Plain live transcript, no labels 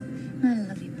I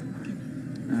love you,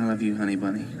 pumpkin. I love you, honey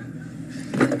bunny.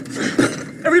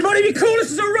 Everybody be cool,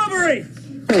 this is a robbery!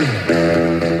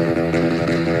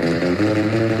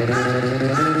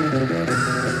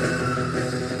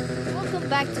 Welcome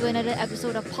back to another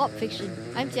episode of Pop Fiction.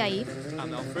 I'm Tiayi.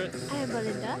 I'm Alfred. I am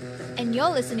Belinda. And you're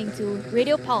listening to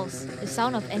Radio Pulse, the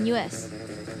sound of NUS.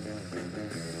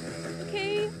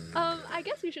 Okay, I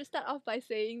guess we should start off by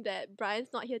saying that Brian's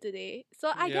not here today.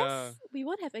 So I guess we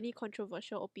won't have any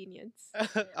controversial opinions.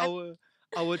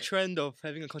 Our trend of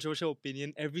having a controversial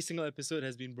opinion every single episode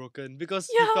has been broken because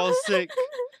Yeah. he fell sick.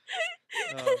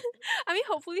 I mean,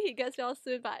 hopefully he gets well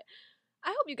soon, but I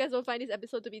hope you guys don't find this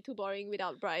episode to be too boring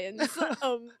without Brian's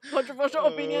controversial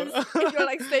opinions. If you're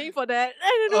like staying for that,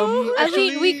 I don't know. I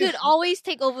mean, we Actually- could always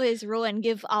take over his role and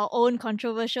give our own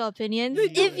controversial opinions,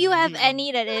 if you have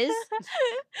any, that is.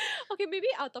 Okay, maybe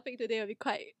our topic today will be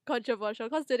quite controversial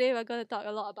because today we're going to talk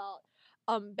a lot about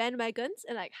bandwagons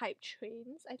and like hype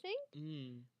trains, I think.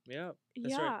 Yeah,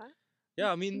 that's right. Yeah.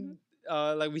 Yeah, I mean,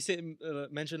 like we said,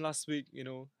 mentioned last week,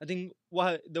 I think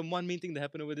the one main thing that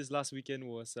happened over this last weekend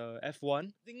was F1.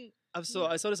 I think I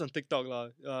saw this on TikTok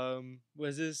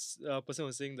where this person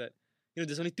was saying that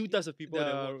there's only two types of people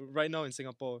that are right now in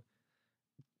Singapore.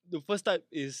 The first type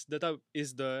is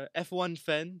the F1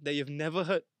 fan that you've never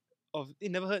heard of. You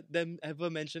never heard them ever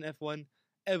mention F1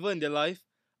 ever in their life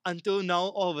until now.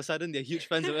 All of a sudden, they're huge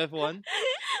fans of F1.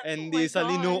 And Oh my they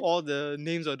suddenly know God. all the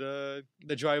names of the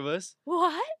drivers.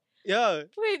 What? Yeah,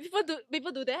 Wait,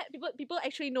 people do that? People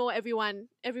actually know everyone.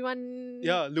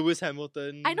 yeah, Lewis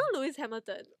Hamilton. I know Lewis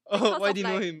Hamilton. Oh, because why of, do you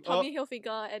know like, him? Tommy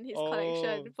Hilfiger and his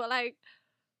collection. Oh. But like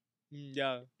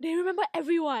Yeah, they remember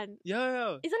everyone.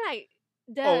 yeah. Isn't like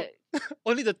Oh, that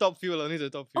only the top few. Only the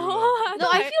top few. Oh, No,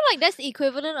 I like- feel like that's the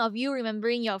equivalent of you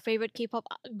remembering your favorite K-pop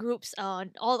groups,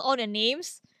 all their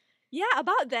names. yeah,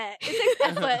 about that. It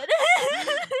takes effort.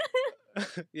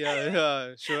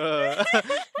 yeah, sure.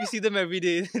 You see them every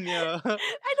day. Then yeah, I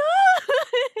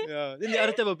know. yeah. Then the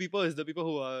other type of people is the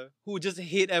people who just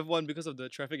hate F1 because of the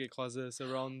traffic it causes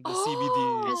around the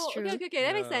CBD. That's true. Okay.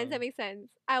 That makes sense. Yeah. That makes sense.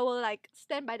 I will like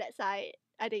stand by that side.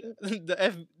 I think.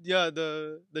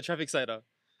 the traffic side.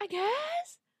 I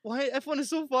guess. Why F1 is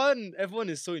so fun? F1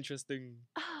 is so interesting.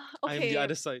 Okay. I'm the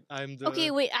other side. I'm the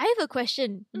Okay, wait, I have a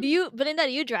question. Belinda,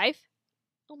 do you drive?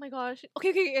 Oh my gosh.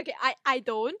 Okay. I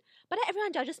don't. But then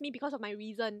everyone judges me because of my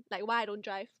reason, like why I don't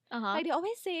drive. Uh-huh. Like they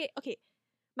always say, okay,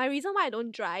 my reason why I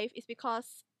don't drive is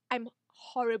because I'm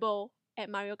horrible at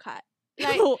Mario Kart.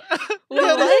 Like What?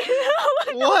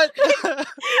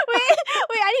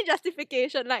 wait, I need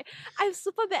justification. Like I'm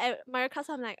super bad at Mario Kart,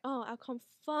 so I'm like, oh, I'll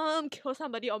confirm kill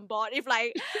somebody on board if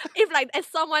there's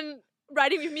someone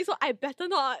riding with me, so I better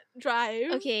not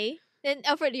drive. Okay. Then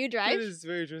Alfred, do you That drive? is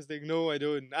very interesting. No, I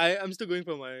don't. I'm still going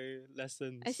for my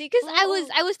lessons. I see. Because Oh.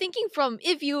 I was thinking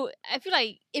I feel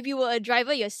like if you were a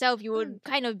driver yourself, you would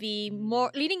kind of be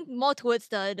leaning more towards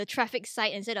the traffic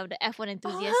side instead of the F1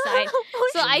 enthusiast side. Oh,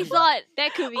 So I thought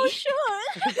that could be. oh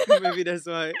sure. Maybe that's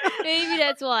why. Maybe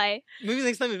that's why. Maybe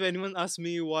next time if anyone asks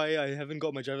me why I haven't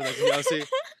got my driver's license, I'll say,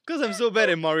 because I'm so bad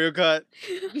at Mario Kart.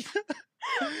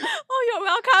 Oh, you're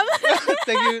welcome.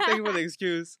 Thank you for the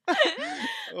excuse.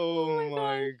 Oh, my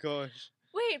my gosh.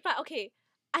 Wait, but okay.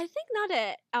 I think now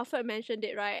that Alfred mentioned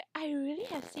it, right, I really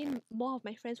have seen more of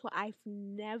my friends who I've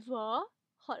never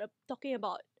heard of talking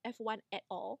about F1 at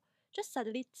all. Just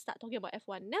suddenly start talking about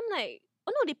F1. Then I'm like,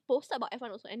 oh no, they posted about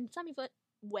F1 also, and some even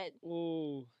went.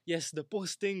 Oh, yes, the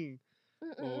posting.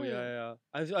 Oh, yeah.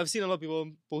 I've seen a lot of people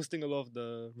posting a lot of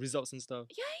the results and stuff.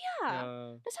 Yeah. Yeah.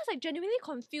 That's why I was like genuinely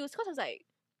confused because I was like,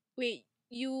 wait,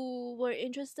 you were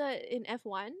interested in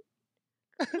F1?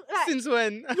 Like, Since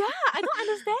when? yeah, I don't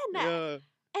understand that. Yeah.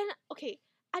 And okay,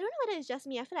 I don't know whether it's just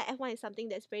me. I feel like F1 is something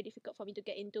that's very difficult for me to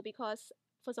get into because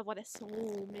first of all, there's so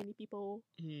many people.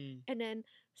 And then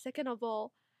second of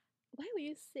all, why would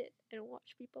you sit and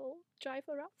watch people drive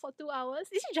around for 2 hours?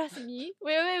 Is it just me?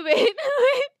 Wait.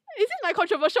 Is this my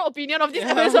controversial opinion of this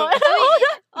Yeah. episode?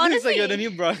 Looks like you're the Honestly,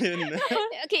 new Brian.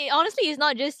 okay, honestly, it's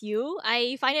not just you.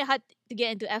 I find it hard to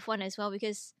get into F1 as well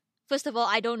because first of all,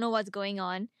 I don't know what's going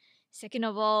on. Second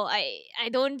of all, I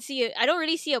don't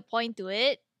really see a point to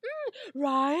it.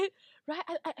 Right?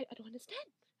 I don't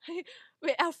understand.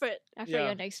 Wait, Alfred, After Yeah. you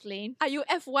want to explain. are you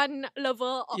F1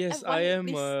 lover or Yes, F1 I am.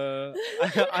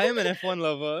 I am an F1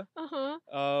 lover. Uh-huh.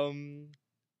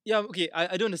 Yeah. Okay.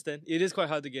 I do understand. It is quite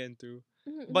hard to get into.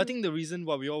 Mm-hmm, But I think the reason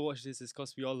why we all watch this is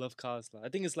because we all love cars. I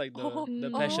think it's like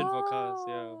the passion for cars.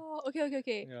 Yeah. Oh,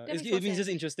 okay. Yeah. That It's, makes more it means sense. just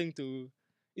interesting to.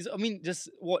 Just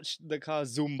watch the car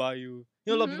zoom by you.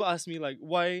 A lot of Mhm. people ask me like,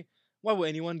 why would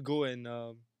anyone go and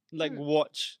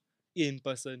watch in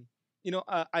person?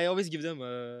 I always give them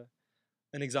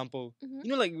an example. Mhm. You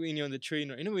know, like when you're on the train,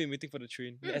 right? You know when you're waiting for the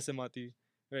train, the Mm. SMRT,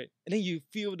 right? And then you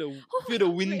feel the Oh feel my the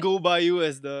God, wind wait. go by you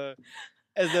as the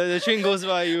train goes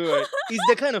by you, right? It's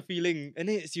that kind of feeling. And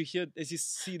then as you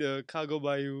see the car go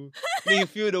by you, then you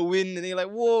feel the wind, and then you're like,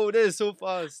 whoa, that is so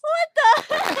fast. What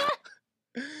the?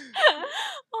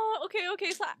 Oh,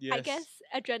 okay. So I Yes. guess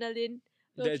adrenaline.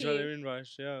 The Okay. adrenaline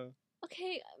rush, yeah.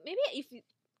 Okay, maybe if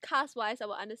cast wise, I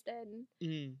will understand.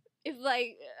 Mm. If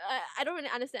like I don't really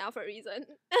understand Alpha reason,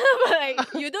 but like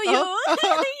you do you,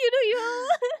 you do you.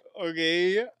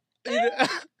 Okay.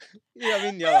 Yeah, I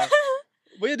mean, yeah.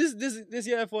 But yeah, this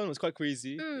year F1 was quite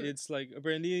crazy. Mm. It's like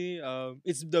apparently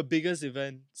it's the biggest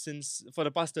event since for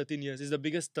the past 13 years. It's the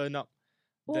biggest turn up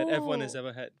that F1 has Oh.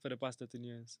 ever had for the past 13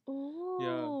 years.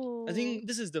 Oh. I think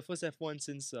this is the first F1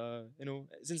 since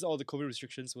since all the COVID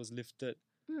restrictions was lifted.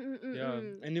 Yeah.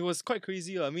 And it was quite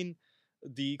crazy. I mean,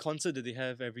 the concert that they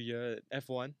have every year at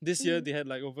F1. This year Mm. they had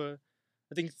like over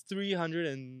I think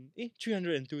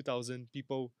 302,000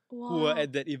 people Wow. who were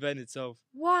at that event itself.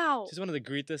 Wow. It's one of the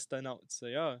greatest turnouts,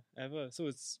 ever. So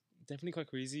it's definitely quite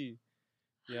crazy.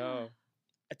 Yeah.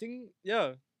 I think,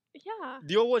 yeah. Yeah.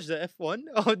 Do you all watch the F1?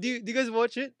 Or do you guys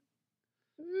watch it?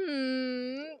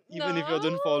 Even if you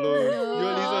don't follow, you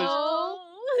at least watch. No.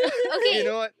 Okay. You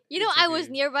know what? It's I was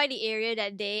okay. nearby the area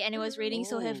that day and it was raining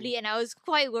so Oh. heavily and I was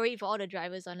quite worried for all the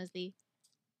drivers, honestly.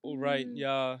 Oh, right. Mm.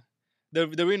 Yeah.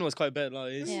 The rain was quite bad.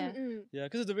 Yeah. Yeah,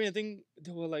 because of the rain, I think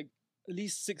there were like at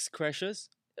least 6 crashes.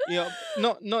 Yeah,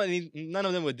 none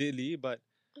of them were deadly, but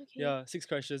Okay. yeah, 6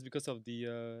 crashes because of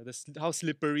how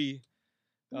slippery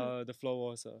the floor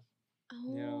was. Oh.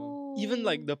 Yeah, even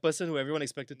like the person who everyone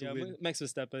expected to win, Max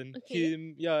Verstappen. Okay.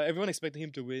 Everyone expected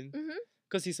him to win Mhm.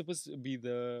 because he's supposed to be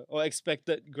the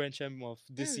expected Grand Champ of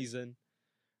this Mm. season.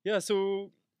 Yeah,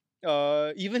 so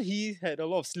even he had a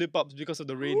lot of slip ups because of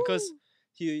the rain because Ooh.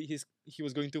 he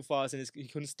was going too fast and he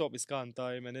couldn't stop his car on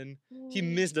time, and then he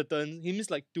Ooh. missed the turn. He missed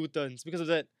like 2 turns because of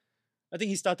that. I think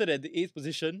he started at the 8th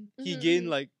position. He Mhm, gained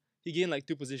mhm. like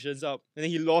 2 positions up, and then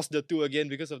he lost the 2 again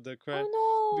because of the crash. Oh no.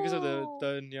 Because of the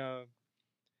turn, yeah.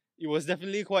 It was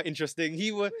definitely quite interesting.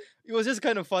 It was just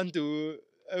kind of fun to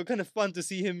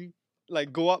see him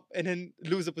like go up and then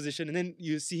lose the position, and then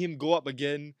you see him go up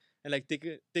again and like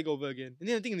take over again. And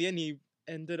then I think in the end he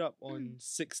ended up on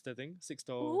 6th, I think. 6th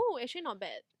or Oh, actually not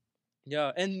bad.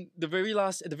 yeah, and at the very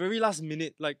last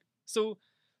minute, so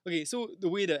the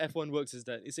way the F1 works is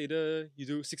that it's either you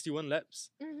do 61 laps,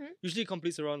 Mm-hmm. usually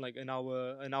completes around like an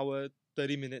hour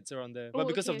 30 minutes around there. But Oh,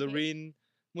 because okay, of the okay. rain,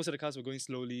 most of the cars were going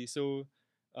slowly. So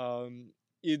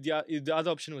the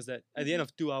other option was that at the end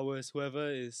of 2 hours,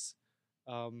 whoever is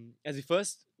as the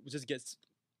first just gets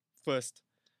first.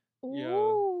 Yeah.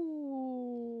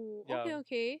 Ooh. Yeah.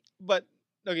 Okay. But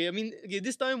okay, I mean,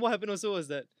 this time what happened also was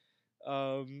that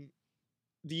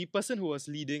the person who was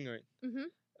leading, right?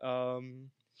 Mm-hmm.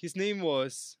 His name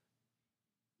was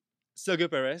Sergio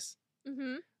Perez,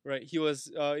 Mm-hmm. right? He was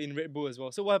in Red Bull as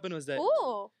well. So what happened was that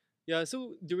Oh. yeah,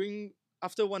 so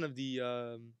after one of the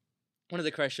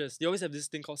crashes, they always have this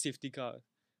thing called safety car.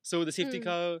 So the safety Mm.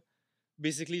 car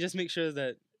basically just makes sure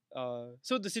that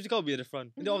so the safety car will be at the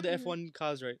front. And then all the Mhm, F1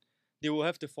 cars, right? They will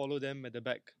have to follow them at the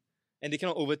back. And they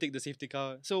cannot overtake the safety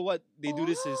car. So what they do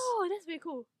this is Oh, that's very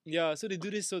cool. yeah, so they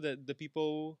do this so that the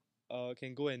people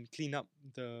can go and clean up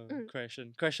the crash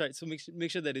site. So make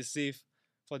sure that it's safe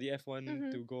for the F1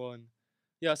 Mhm. to go on.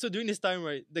 Yeah, so during this time,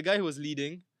 right, the guy who was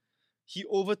leading, he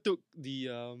overtook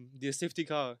the safety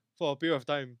car for a period of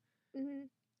time. Mm-hmm.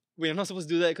 We're not supposed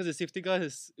to do that because the safety car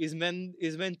is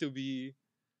meant to be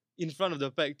in front of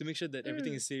the pack to make sure that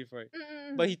everything is safe, right?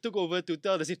 But he took over to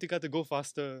tell the safety car to go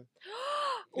faster.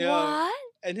 Yeah. What?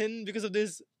 And then because of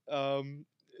this,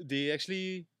 they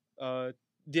actually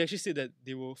said that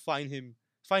they will fine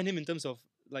him in terms of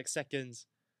like seconds,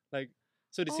 like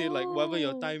so they say like whatever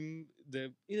your Oh. time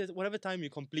whatever time you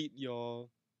complete your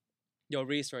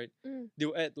race, right? Mm.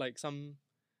 They'll add like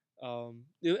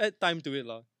they'll add time to it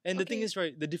lah. And the thing Okay. is,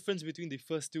 right, the difference between the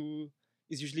first two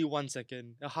is usually 1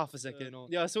 second, a half a second.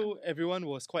 Yeah, so everyone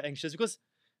was quite anxious because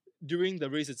during the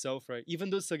race itself, right, even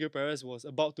though Sergio Perez was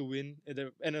about to win at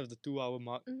the end of the 2-hour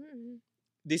mark, Mm-hmm.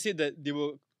 they said that they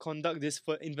will conduct this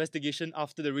investigation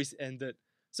after the race ended.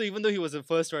 So even though he was the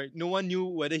first, right, no one knew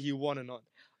whether he won or not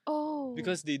Oh.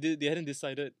 because they hadn't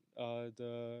decided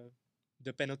the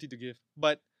penalty to give.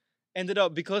 But ended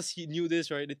up because he knew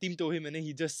this, right, the team told him, and then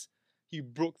he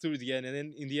broke through the end, and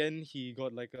then in the end he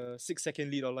got like a 6-second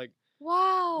lead or like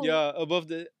Wow. yeah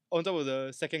on top of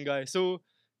the second guy. So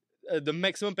the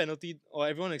maximum penalty, or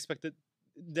everyone expected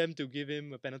them to give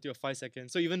him a penalty of 5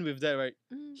 seconds. So even with that, right,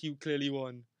 Mm. he clearly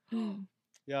won. Mm.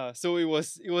 Yeah, so it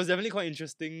was definitely quite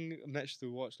interesting match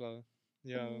to watch lah.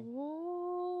 Yeah.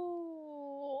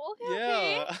 Oh, okay.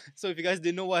 Yeah. So if you guys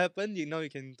didn't know what happened, now you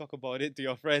can talk about it to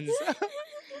your friends.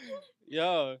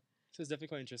 Yeah. So it's definitely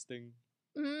quite interesting.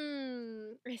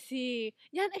 I see.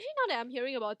 Yeah, and actually now that I'm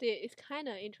hearing about it, it's kind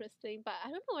of interesting, but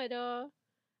I don't know whether I'll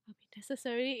be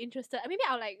necessarily interested. Maybe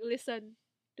I'll like listen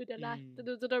to the last to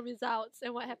the results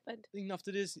and what happened. I think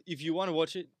after this, if you want to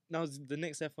watch it, now the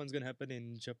next F1's gonna happen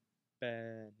in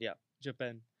Japan. Yeah,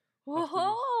 Japan.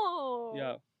 Whoa!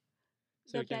 Yeah.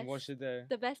 So The you can watch it there.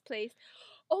 The best place.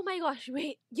 Oh my gosh!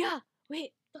 Wait,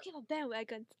 talking about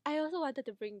bandwagons, I also wanted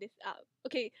to bring this up.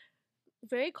 Okay,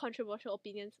 very controversial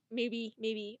opinions. Maybe.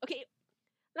 Okay,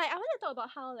 like I want to talk about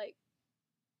how like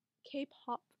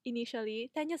K-pop initially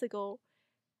 10 years ago.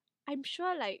 I'm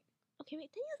sure like 10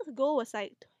 years ago was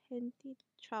like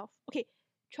 2012. Okay,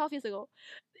 12 years ago.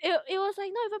 It was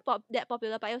like not even that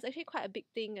popular, but it was actually quite a big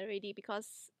thing already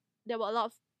because there were a lot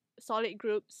of solid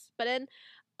groups. But then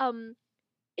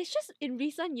it's just in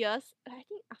recent years, I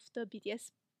think after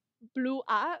BTS blew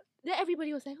up, then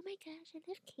everybody was like, oh my gosh, I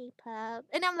love K-pop.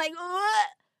 And I'm like, what?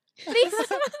 Please,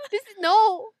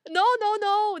 no. Then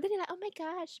they're like, oh my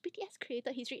gosh, BTS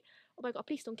created history. Oh my god,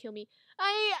 please don't kill me.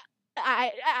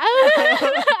 I'm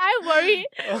worried.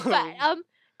 But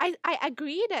I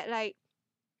agree that like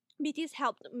BTS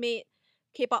helped make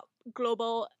K-pop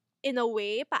global in a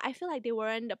way, but I feel like they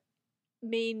weren't the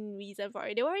main reason for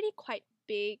it. They were already quite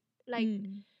big. Like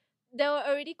there were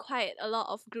already quite a lot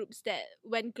of groups that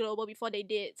went global before they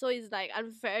did. So it's like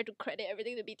unfair to credit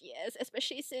everything to BTS,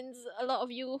 especially since a lot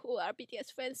of you who are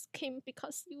BTS fans came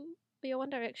because your One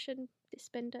Direction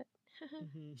disbanded.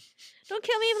 Don't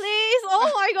kill me, please!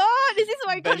 Oh my god, this is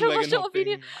my controversial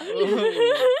opinion.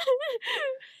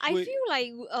 I feel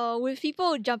like with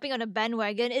people jumping on a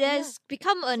bandwagon, it has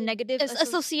become a negative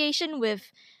association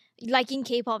with liking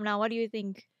K-pop now. What do you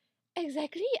think?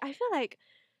 Exactly. I feel like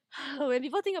when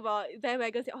people think about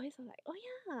bandwagons, they always are like, oh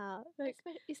yeah, like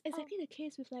it's exactly the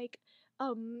case with like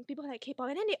people like K-pop,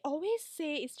 and then they always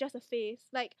say it's just a phase.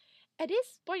 Like at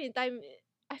this point in time,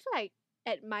 I feel like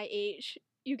at my age,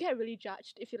 you get really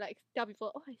judged if you like tell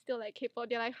people, oh, I still like K-pop.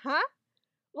 They're like, huh?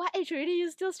 What age already you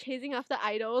still chasing after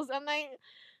idols? I'm like,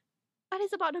 but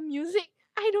it's about the music.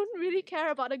 I don't really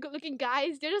care about the good-looking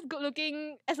guys. They're just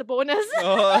good-looking as a bonus.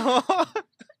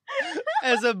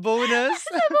 As a bonus. As a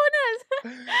bonus.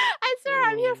 I swear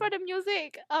I'm here for the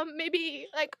music. Maybe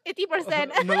like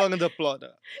 80%. No longer the plot.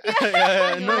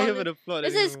 Yeah, not here for the plot.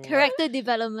 This is character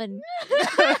development.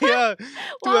 Yeah.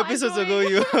 Two Wow, episodes I'm ago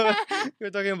you were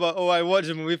talking about, oh, I watched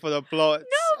a movie for the plot.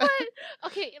 No, but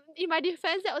okay, in my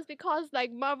defense, that was because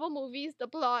like Marvel movies, the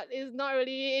plot is not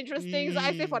really interesting, so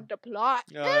I say for the plot.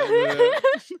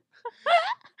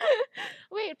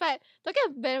 Wait, but talking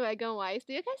of bandwagon wise,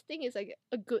 do you guys think it's like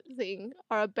a good thing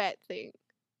or a bad thing?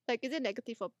 Like, is it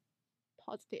negative or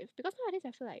positive? Because nowadays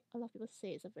I feel like a lot of people say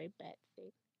it's a very bad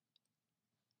thing.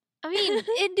 I mean,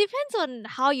 it depends on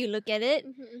how you look at it.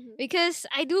 Because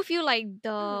I do feel like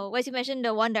as you mentioned,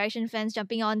 the One Direction fans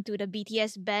jumping onto the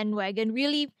BTS bandwagon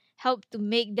really helped to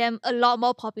make them a lot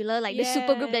more popular, like the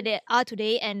super group that they are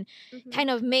today, and kind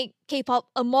of make K-pop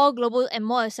a more global and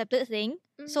more accepted thing.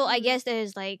 So I guess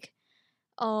there's like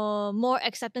more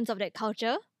acceptance of that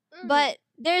culture. But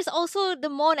there's also the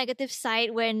more negative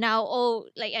side where now,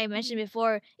 like I mentioned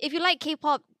before, if you like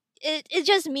K-pop, it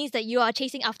just means that you are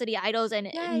chasing after the idols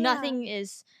and nothing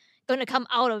is going to come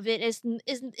out of it. Is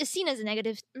seen as a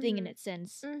negative thing in that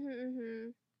sense.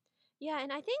 Yeah,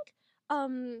 and I think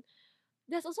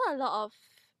there's also a lot of,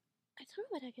 I don't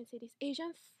know whether I can say this,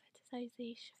 Asian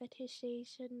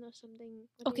fetishization or something.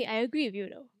 Okay, I agree with you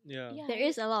though. Yeah. There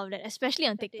is a lot of that, especially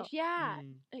on TikTok. Yeah,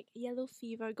 like yellow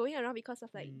fever going around because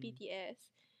of like BTS.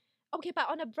 Okay, but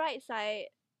on the bright side,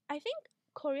 I think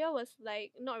Korea was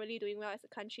like not really doing well as a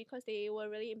country because they were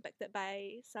really impacted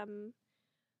by some,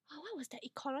 what was that,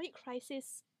 economic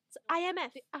crisis? So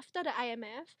IMF. After the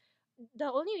IMF,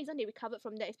 the only reason they recovered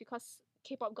from that is because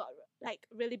K-pop got like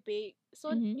really big.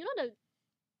 So you know the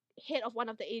head of one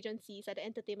of the agencies, like the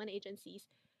entertainment agencies,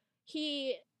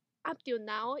 he up till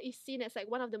now is seen as like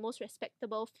one of the most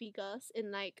respectable figures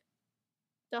in like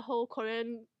the whole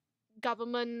Korean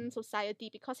government society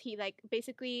because he like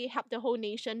basically helped the whole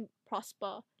nation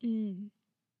prosper.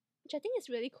 Which I think is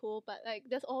really cool, but like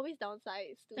there's always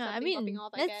downsides to something popping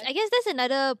off, I guess. I guess that's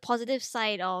another positive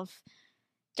side of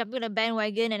jumping on a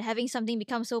bandwagon and having something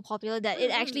become so popular that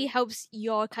it actually helps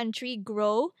your country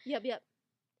grow. Yep.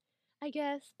 I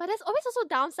guess. But there's always also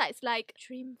downsides like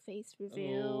extreme face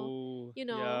reveal.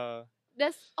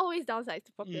 There's always downsides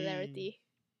to popularity.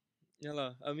 Yeah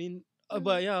lah. I mean,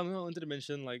 but yeah, I wanted to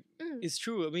mention like it's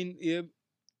true. I mean,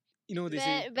 you know, they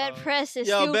say Bad press is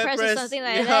yeah, still bad press or something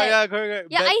like yeah, that. Yeah, correct.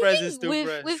 Yeah, Bad I press is think still with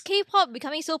press. with K-pop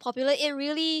becoming so popular, it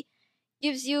really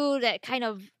gives you that kind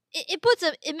of it puts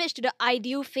an image to the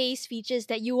ideal face features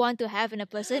that you want to have in a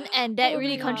person, and that Oh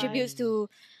really my contributes gosh. to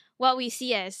what we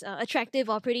see as attractive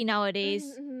or pretty nowadays.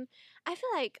 I feel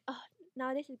like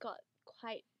nowadays it got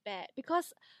quite bad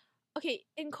because okay,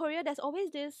 in Korea there's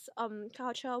always this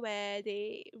culture where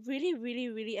they really really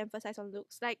really emphasize on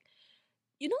looks. Like,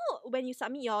 you know, when you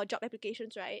submit your job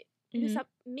applications, right? You Mhm.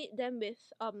 submit them with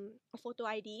a photo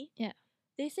ID. Yeah.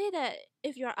 They say that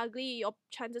if you're ugly, your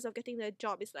chances of getting the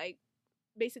job is like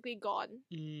basically gone.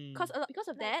 Mm. Because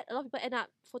of that, a lot of people end up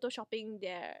photoshopping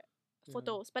their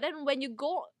photos. But then when you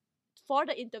go for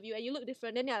the interview and you look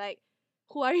different, then you're like,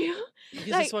 who are you? I guess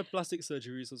like, that's why plastic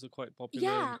surgery is also quite popular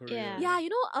Yeah, in Korea. yeah, you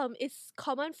know, it's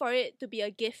common for it to be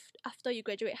a gift after you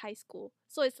graduate high school.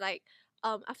 So it's like,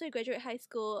 after you graduate high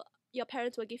school, your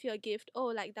parents will give you a gift. Oh,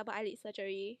 like double eyelid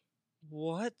surgery.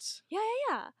 What?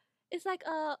 Yeah. It's like,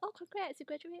 oh, congrats, you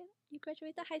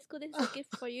graduated high school. This is a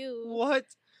gift for you. What?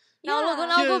 Now Yeah.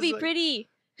 now go Yes, be like- pretty.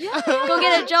 Yeah, Go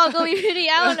get a job. Go be pretty.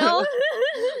 I don't know.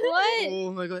 What?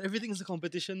 Oh my god, everything's a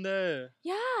competition there.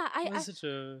 Yeah, I That's such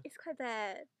a it's quite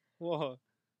bad. wow.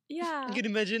 Yeah. You can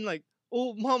imagine like,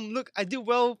 oh mom, look, I did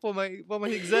well for my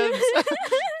exams.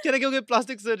 Can I go get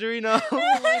plastic surgery now?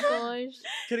 Oh my gosh.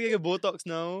 Can I get Botox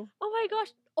now? Oh my gosh.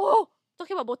 Oh,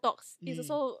 talking about Botox, it's Mm.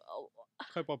 also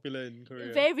Quite popular in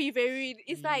Korea. very very.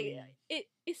 It's like Mm.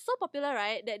 it's so popular,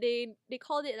 right? That they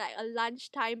called it like a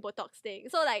lunchtime Botox thing.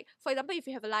 So like, for example, if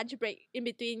you have a lunch break in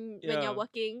between when Yeah. you're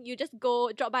working, you just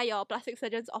go drop by your plastic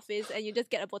surgeon's office and you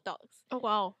just get a Botox. Oh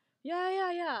wow.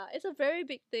 Yeah. It's a very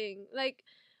big thing. Like,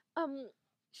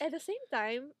 at the same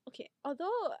time, okay,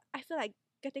 although I feel like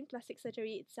getting plastic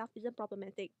surgery itself isn't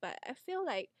problematic, but I feel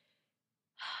like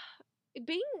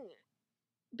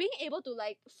being able to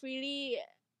like freely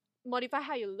modify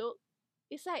how you look,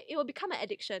 it's like it will become an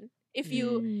addiction if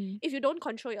you Mm. if you don't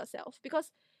control yourself,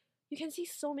 because you can see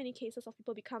so many cases of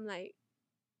people become like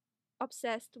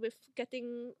obsessed with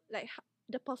getting like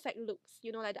the perfect looks,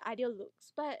 you know, like the ideal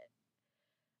looks. But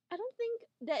I don't think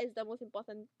that is the most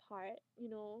important part, you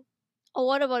know. Or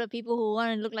what about the people who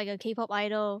want to look like a K-pop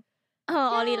idol?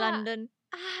 Ollie Yeah. London.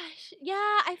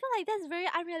 Yeah, I feel like that's very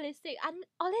unrealistic. And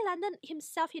Ollie London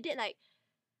himself, he did like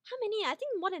how many? I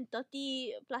think more than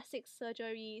 30 plastic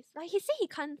surgeries. Like, he said he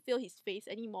can't feel his face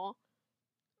anymore.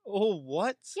 Oh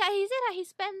what? Yeah, he said that he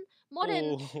spent more than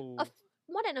Oh.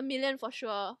 more than $1 million for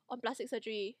sure on plastic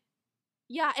surgery.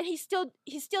 Yeah, and he's still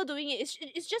doing it.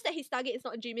 It's just that his target is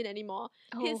not Jimin anymore.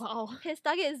 Oh His wow. his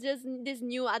target is just this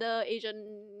new other Asian.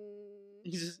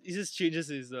 He just changes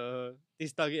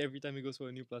his target every time he goes for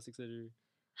a new plastic surgery.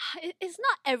 It's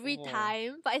not every Oh.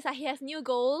 time, but it's like he has new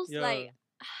goals. Yeah. Like,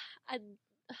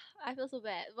 I feel so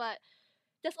bad. But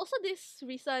there's also this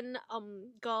recent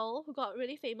girl who got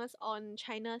really famous on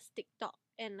China's TikTok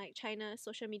and like China's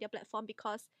social media platform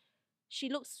because she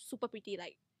looks super pretty.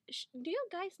 Like, do you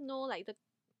guys know like the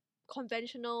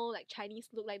conventional like Chinese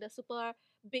look, like the super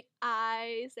big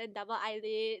eyes and double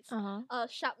eyelids, Uh-huh.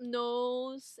 sharp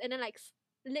nose, and then like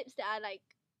lips that are like,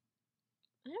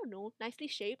 I don't know, nicely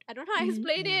shaped. I don't know how to Mhm.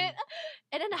 explain it.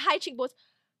 And then the high cheekbones.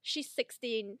 She's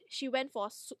 16. She went for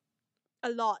a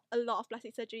lot of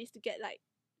plastic surgeries to get like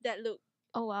that look.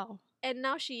 Oh wow. And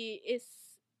now she is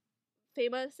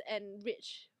famous and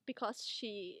rich because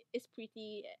she is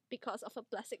pretty because of her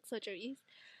plastic surgeries.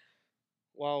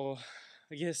 Wow.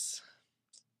 I guess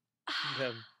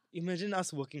damn. Imagine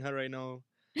us working hard right now.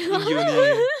 In Oh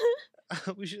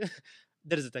uni. We should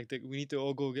that is a tactic. We need to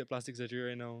all go get plastic surgery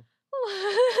right now.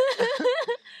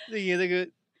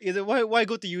 Why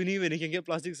go to uni when you can get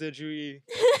plastic surgery?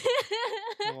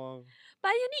 Wow.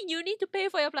 But you need to pay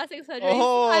for your plastic surgeries.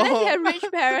 Oh. Unless you have rich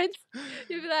parents.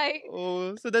 You'd be like,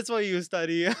 Oh, so that's why you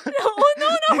study. oh no,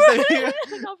 You not study.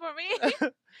 for me. Not for me.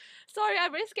 Sorry,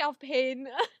 I'm very scared of pain.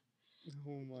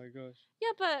 Oh my gosh. Yeah,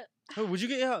 but Oh, would you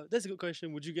get that's a good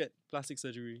question. Would you get plastic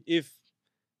surgery if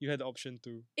you had the option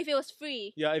to? if it was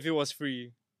free, Yeah, if it was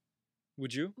free.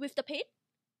 Would you? with the pain?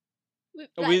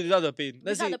 Oh, Like, without the pain.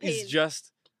 Let's say without the it's pain.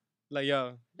 just like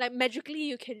like magically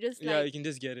you can just yeah, you like can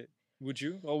just get it. Would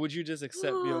you? Or would you just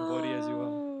accept your body as you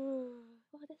are?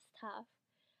 Oh, that's tough.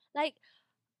 Like,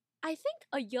 I think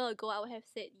a year ago I would have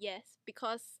said yes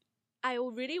because I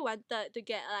really wanted to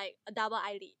get like a double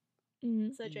eyelid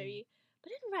Mhm. surgery. But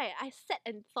then right, I sat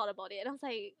and thought about it and I was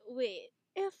like, wait,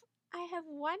 if I have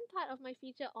one part of my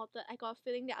feature altered, I got a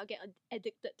feeling that I'll get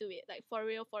addicted to it, like for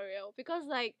real. Because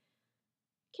like,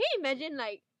 can you imagine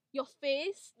like your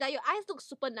face, like your eyes look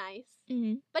super nice,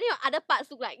 Mm-hmm. but then your other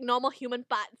parts look like normal human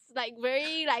parts, like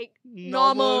very like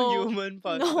Normal normal. human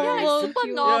parts. Normal. yeah, like super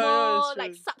cute. normal, Yeah, yeah,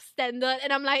 like it's substandard,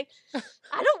 and I'm like,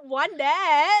 I don't want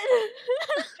that.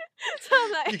 So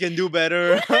I'm like, You can do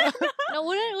better. No,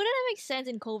 wouldn't that make sense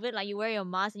in COVID? Like you wear your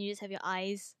mask and you just have your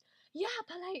eyes. yeah,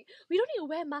 but like we don't need to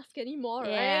wear mask anymore,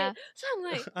 Yeah. right? So I'm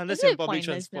like, Unless It's a you're in bit public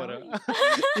pointless transport. now.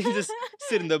 You can just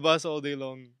sit in the bus all day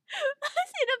long. I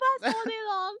sit in the bus all day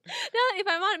long. Then if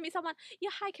I want to meet someone, yeah,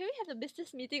 hi, can we have the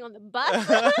business meeting on the bus?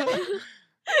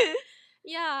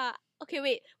 Yeah. Okay,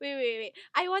 wait.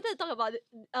 I wanted to talk about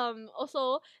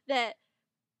also that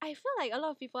I feel like a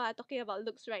lot of people are talking about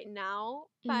looks right now,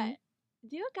 but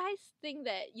do you guys think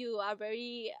that you are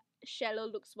very shallow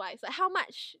looks wise? Like how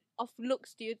much of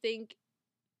looks do you think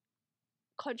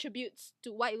contributes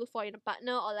to what you look for in a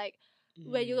partner, or like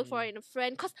where you look for in a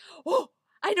friend? Cause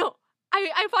I know.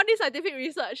 I found this scientific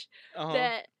research Uh-huh.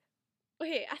 that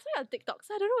okay, I saw it on TikTok,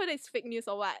 so I don't know whether it's fake news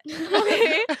or what.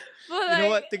 Okay. But You like, know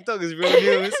what? TikTok is real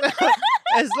news.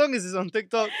 As long as it's on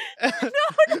TikTok.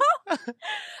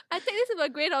 I take this with a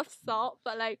grain of salt,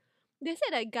 but like they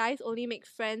said that guys only make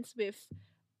friends with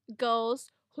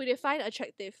girls who they find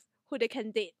attractive, who they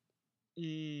can date.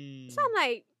 Mm. So I'm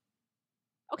like,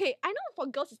 okay, I know for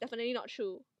girls it's definitely not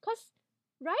true. Cause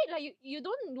right, like you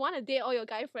don't want to date all your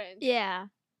guy friends. Yeah.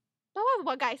 But what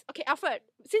about guys? Okay, Alfred,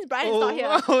 since Brian is not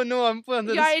here, Oh no, I'm put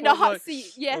under you are in the hot spotlight.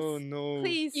 seat. Yes. Oh no.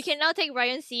 Please. You can now take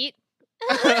Ryan's seat.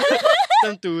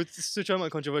 Time to switch on my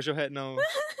controversial hat now.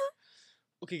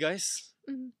 Okay, guys.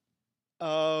 Mhm.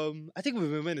 I think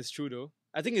with women it's true though.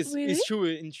 I think it's Really? true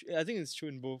I think it's true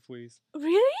in both ways.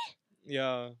 Really?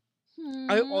 Yeah.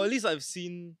 Hmm. Or at least I've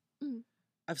seen Mm.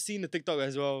 I've seen a TikTok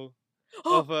as well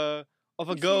Oh, of a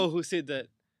You girl who said that,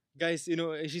 guys,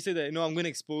 she said that I'm gonna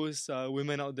expose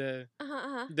women out there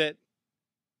uh-huh. that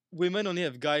women only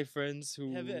have guy friends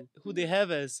who they have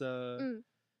as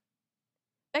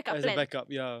Backup as plan. a backup.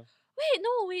 Yeah.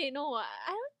 Wait, no. I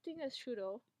don't think that's true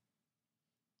though.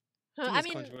 I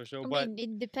think it's controversial, I but mean,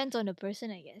 it depends on the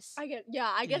person, I guess. I guess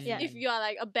Yeah. if you are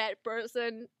like a bad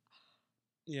person,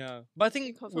 yeah. But I you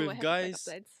think confirm will with have backup guys,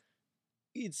 plans.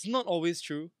 it's not always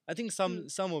true. I think some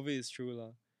of it is true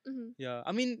lah. Mhm. Yeah.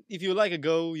 I mean, if you like a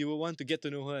girl, you will want to get to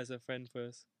know her as a friend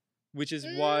first, which is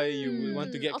why you would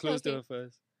want to get Okay, close to okay. her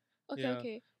first. Okay, Yeah.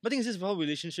 okay. But I think it's just how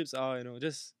relationships are,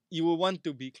 just you will want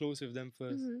to be close with them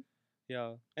 1st. Mhm.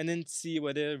 Yeah. And then see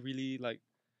whether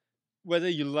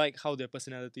you like how their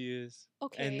personality is.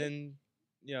 Okay. And then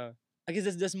I guess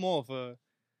that's more of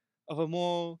a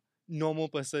more normal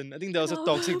person. I think there are also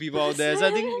toxic people out there. So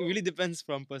I think it really depends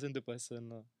from person to person.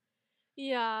 lah.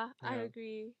 Yeah, I Yeah.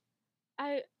 agree.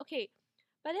 Okay.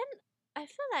 But then I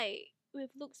feel like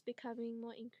with looks becoming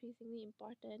more increasingly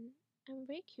important, I'm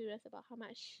very curious about how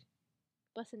much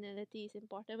personality is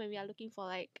important when we are looking for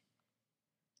like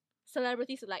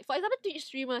celebrities to like. For example, Twitch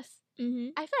streamers. Mm-hmm.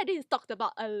 I feel like this is talked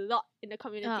about a lot in the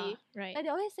community. Right. Like they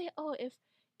always say, oh,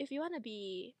 if you want to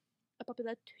be a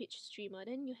popular Twitch streamer,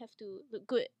 then you have to look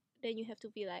good. Then you have to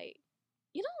be like,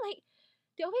 like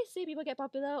they always say people get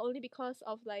popular only because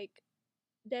of like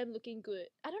them looking good.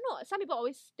 I don't know. Some people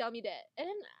always tell me that, and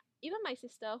then even my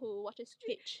sister who watches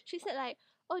Twitch, she said like,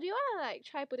 oh, do you want to like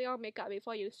try putting on makeup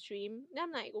before you stream? Then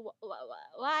I'm like,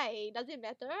 why? Does it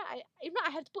matter? If not,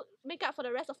 I have to put makeup for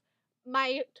the rest of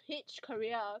my Twitch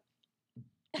career.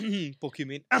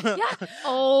 Pokemon. Yeah.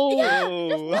 Oh. Yeah, Oh.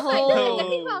 That's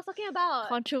exactly what I was talking about.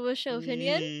 Controversial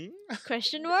opinion? Mm.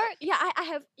 Question mark? Yeah, I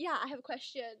have a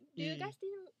question. Do you Mm. guys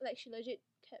think like she legit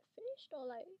catfished or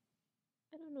like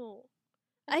I don't know.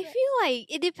 I feel like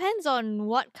it depends on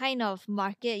what kind of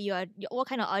market what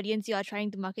kind of audience you are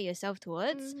trying to market yourself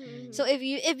towards. Mhm. So if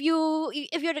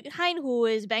you're the kind who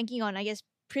is banking on, I guess,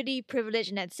 pretty privilege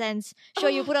in that sense, sure,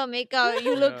 you put on makeup,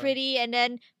 you look Yeah. pretty, and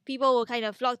then people will kind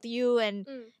of flock to you, and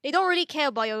they don't really care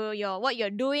about your what you're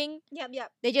doing.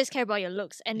 Yep. They just care about your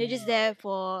looks, and they're just there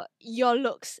for your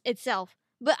looks itself.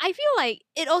 But I feel like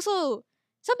it also,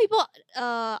 some people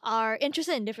are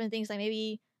interested in different things, like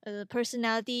maybe the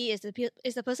personality, is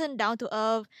the person down to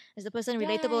earth, is the person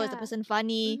relatable, is the Yeah. person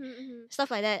funny, stuff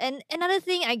like that. And another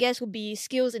thing, I guess, would be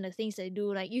skills in the things they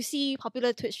do. Like you see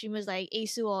popular Twitch streamers like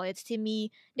Asu or it's Timmy,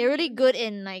 they're really good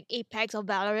in like Apex or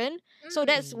Valorant, so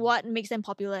that's Mm. what makes them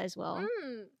popular as well.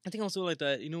 I think also like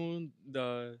that,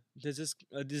 there's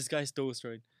this guy's Toast,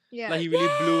 right? Yeah. Like he really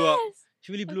blew up. Yes!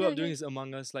 He really blew Okay, up during okay. his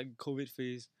Among Us like COVID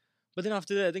phase. But then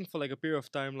after that, I think for like a period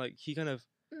of time, like he kind of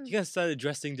started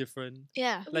dressing different.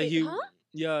 Yeah. Like Wait, he, huh?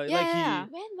 yeah, Yeah, like yeah.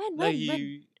 he, When? like he.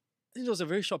 I think it was a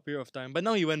very short period of time, but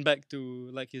now he went back to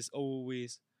like his old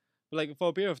ways. But, like for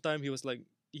a period of time, he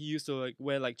used to like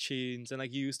wear like chains and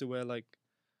like he used to wear like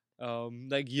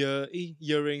like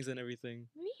earrings and everything.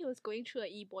 Maybe he was going through a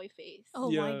e-boy phase. Oh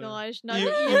my Yeah. gosh, not He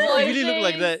the really e-boy looked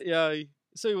like face. that. Yeah.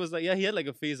 So it was like, yeah, he had like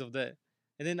a phase of that.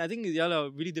 And then I think it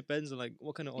really depends on like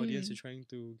what kind of audience you're trying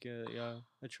to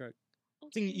attract. I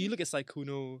think you look at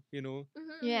Saikuno, you know,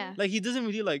 Yeah. like he doesn't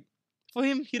really like, for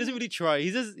him, he doesn't really try.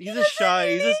 He's just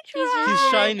shy. He's just try. his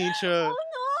shy nature. Oh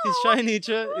no. His shy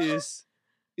nature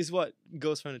is what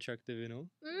girls find attractive, you know.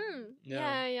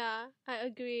 Yeah, I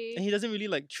agree. And he doesn't really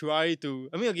like try to.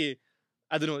 I mean, okay,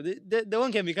 I don't know. That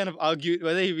one can be kind of argued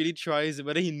whether he really tries,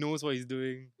 whether he knows what he's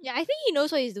doing. Yeah, I think he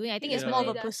knows what he's doing. I think it's more of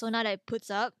a Definitely does. persona that he puts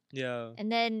up, Yeah.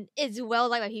 and then it's well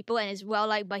liked by people and it's well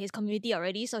liked by his community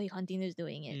already, so he continues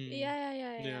doing it. Mm.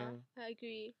 Yeah. I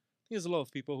agree. I think there's a lot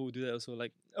of people who do that also,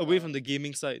 like away from the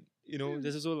gaming side. You know,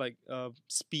 there's also like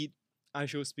Speed,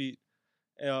 iShowSpeed,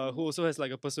 who also has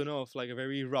like a persona of like a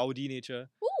very rowdy nature.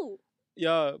 Ooh.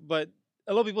 Yeah, but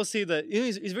a lot of people say that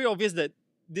it's very obvious that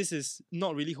this is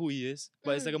not really who he is,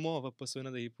 but it's like a more of a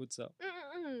persona that he puts up.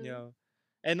 Yeah,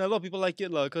 and a lot of people like it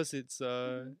because it's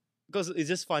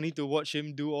just funny to watch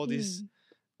him do all these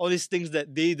things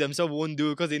that they themselves won't do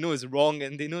because they know it's wrong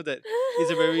and they know that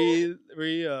it's a very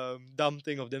very dumb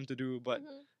thing of them to do. But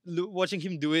watching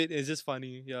him do it is just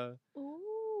funny. Yeah,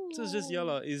 so it's just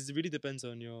it really depends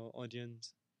on your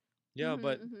audience. Yeah,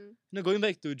 but going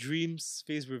back to Dream's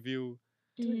face review.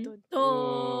 Don't.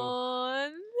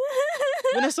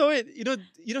 When I saw it,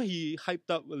 he hyped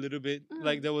up a little bit.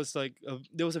 Like there was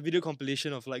a video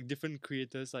compilation of like different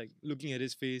creators like looking at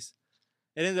his face,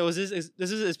 and then there was this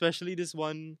is especially this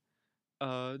one,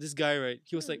 this guy, right?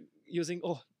 He was like he was saying,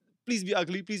 "Oh, please be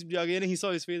ugly," and then he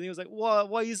saw his face and he was like, "Wow,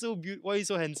 why are you so why are you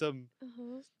so handsome?"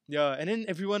 Yeah, and then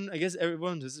everyone was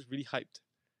just really hyped.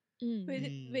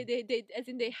 Wait, they as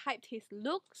in they hyped his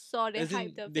looks or they As in,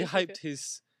 hyped the they face hyped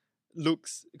his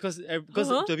looks because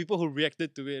the people who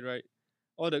reacted to it, right?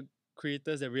 All the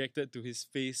creators that reacted to his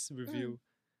face review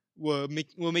were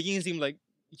making it seem like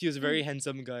he was a very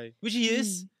handsome guy, which he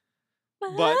is.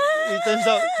 But it turns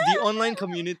out the online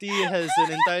community has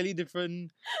an entirely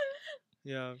different.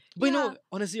 Yeah, but you know,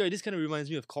 honestly, right, this kind of reminds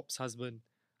me of Cop's husband.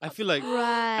 I feel like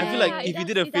Right. if It you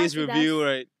did does, a it face does, it review, does.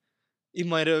 right, it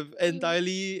might have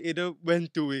entirely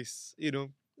went two ways. You know,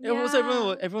 and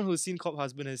also everyone who's seen Cop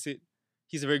husband has said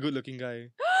he's a very good looking guy.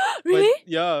 Really? But,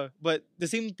 yeah, but the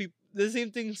same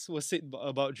things were said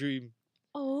about Dream.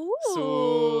 Oh.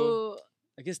 So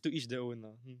I guess to each their own.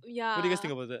 Yeah. What do you guys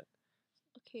think about that?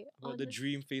 Okay. About the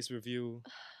Dream face review?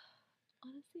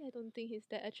 Honestly, I don't think he's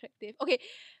that attractive. Okay.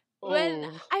 When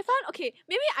Oh. I found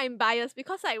maybe I'm biased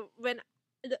because I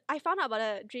found out about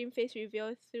the Dream face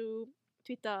review through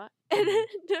Twitter, and then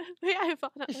the way I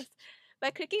found out was by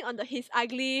clicking on the "He's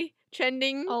ugly"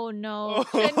 trending Oh no.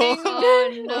 trending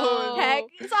Oh, no. tag.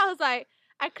 So I was like,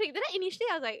 I clicked. Then initially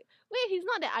I was like, wait, he's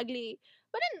not that ugly.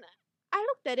 But then I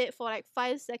looked at it for like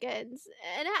 5 seconds,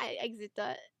 and then I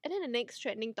exited. And then the next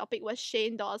trending topic was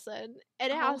Shane Dawson,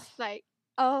 and then I was like,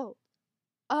 oh,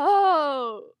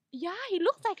 yeah, he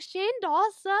looks like Shane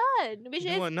Dawson, which You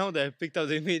know is what, now that I picked up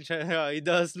the image, yeah, it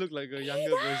does look like a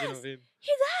younger version of does. him.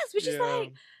 he does, which is Yeah.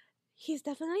 like he's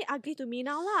definitely ugly to me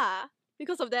now lah.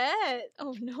 Because of that.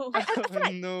 Oh no. I feel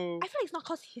like No. I feel like it's not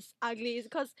because he's ugly, it's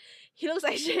because he looks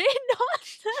like Shane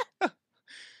Dawson.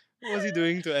 What was he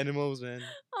doing to animals, man?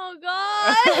 Oh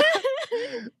god.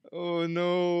 Oh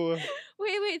no.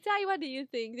 Wait, Jia, what do you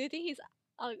think? Do you think he's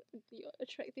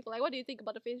attractive? Like, what do you think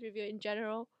about the face review in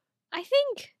general? I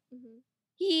think Mm-hmm.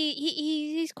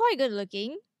 he's quite good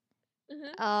looking.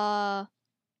 Mm-hmm.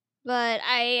 But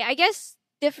I guess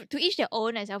to each their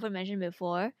own, as Alfred mentioned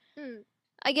before. Mm.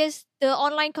 I guess the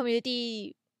online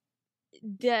community,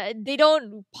 they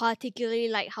don't particularly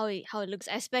like how it looks,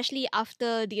 especially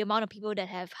after the amount of people that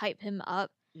have hyped him up,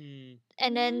 and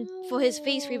then for his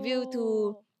face review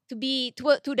to be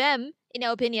to them, in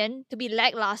their opinion, to be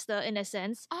lackluster in a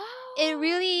sense. It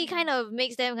really kind of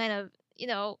makes them kind of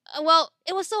well,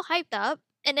 it was so hyped up,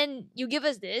 and then you give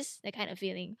us that kind of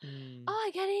feeling. Oh,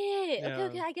 I get it. Yeah.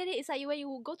 Okay, I get it. It's like when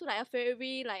you go to like a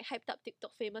very like hyped up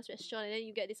TikTok famous restaurant and then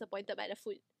you get disappointed by the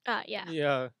food. Yeah.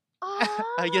 Yeah. Oh.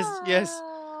 I guess, yes.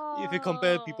 If you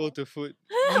compare people to food.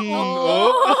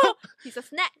 Oh. He's a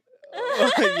snack.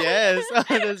 Yes.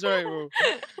 That's right, bro.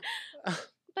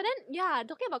 But then, yeah,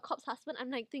 talking about Cop's husband, I'm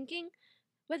like thinking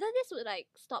whether this would like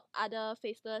stop other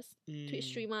faceless Twitch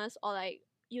streamers or like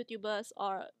YouTubers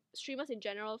or streamers in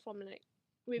general from like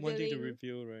revealing. Wanting to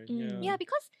reveal, right? Yeah,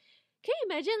 because can you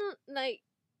imagine like,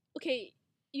 okay,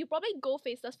 you probably go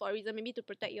faceless for a reason, maybe to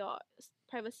protect your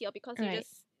privacy or because you Right.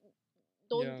 just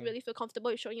don't Yeah. really feel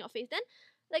comfortable with showing your face. Then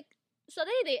like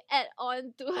suddenly they add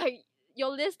on to like your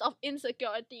list of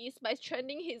insecurities by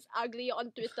trending he's ugly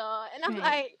on Twitter, and I'm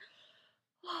Right.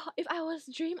 like, if I was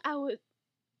Dream, I would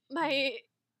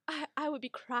be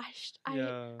crushed.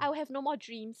 Yeah. I would have no more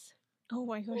dreams. Oh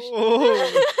my gosh.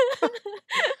 Oh.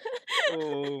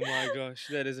 Oh my gosh,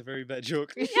 that is a very bad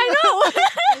joke. I know.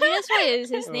 Maybe that's why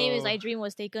his name is Oh. like Dream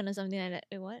Was Taken or something like that.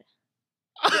 Wait, what?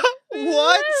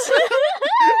 What?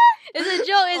 It's a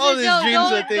joke. It's All a his joke. dreams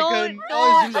Don't, are taken. Don't,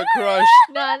 All his dreams are crushed.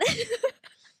 Nah.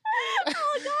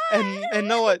 And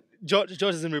now what? George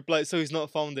hasn't replied, so he's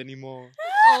not found anymore.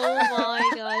 Oh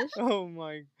my gosh. Oh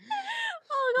my.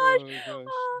 Oh Oh gosh. gosh.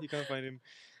 You can't find him.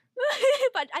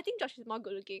 But I think Josh is more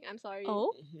good looking. I'm sorry.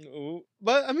 Oh. Oh,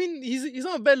 but I mean, he's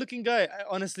not a bad looking guy.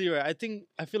 Honestly, right?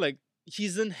 I feel like he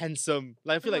isn't handsome.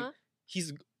 Like I feel like Uh-huh.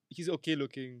 he's okay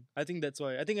looking. I think that's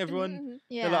why. I think everyone, Mhm.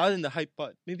 Yeah. like, other than the hype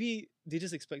part, maybe they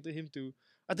just expected him to.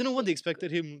 I don't know what they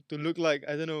expected him to look like.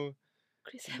 I don't know.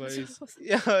 Chris But Hemsworth.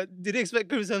 yeah, did they expect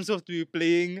Chris Hemsworth to be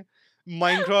playing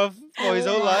Minecraft for his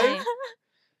Oh whole my. life?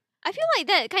 I feel like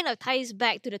that kind of ties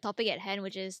back to the topic at hand,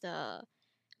 which is the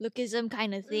lookism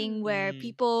kind of thing, where Mm.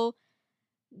 people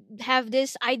have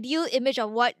this ideal image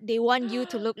of what they want you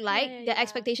to look Yeah, like, yeah, the yeah.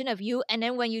 expectation of you, and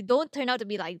then when you don't turn out to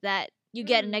be like that, you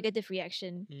get a Mm. negative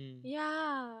reaction. Mm.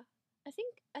 Yeah. I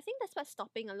think that's what's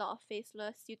stopping a lot of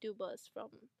faceless YouTubers from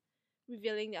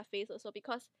revealing their face also,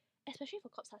 because especially for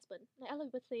Cop's husband. Like a lot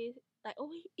of people say like, oh,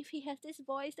 if he has this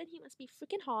voice, then he must be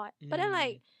freaking hot. But then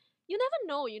like you never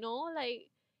know, you know, like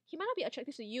he might not be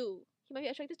attracted to you. He might be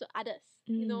attracted to others,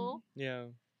 you know? Yeah,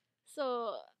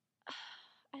 So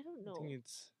I don't I know. think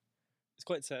it's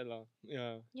quite sad lah.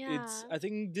 Yeah. Yeah. I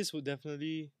think this would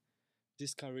definitely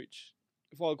discourage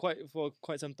for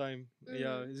quite some time.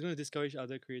 Yeah, Mm. it's going to discourage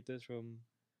other creators from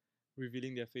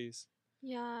revealing their face.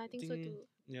 Yeah, I think so think- too.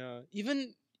 Yeah,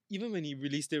 even when he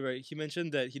released it, right, he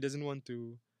mentioned that he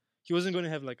wasn't going to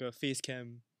have like a face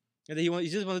cam, and that he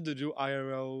just wanted to do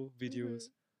IRL videos.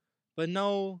 But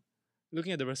now,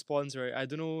 looking at the response, right, I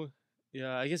don't know.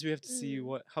 Yeah, I guess we have to see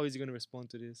Mm. how is he going to respond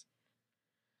to this.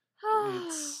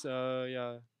 It's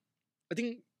yeah, I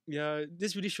think yeah,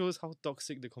 this really shows how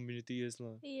toxic the community is,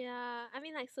 lah. Yeah, I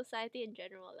mean like society in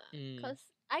general lah. Mm. Cause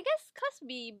I guess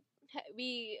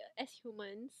we as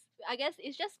humans, I guess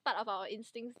it's just part of our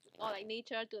instincts or like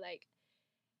nature to like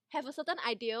have a certain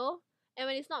ideal, and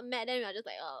when it's not met, then we are just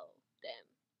like, oh damn,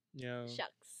 Yeah.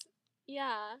 shucks.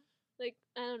 Yeah, like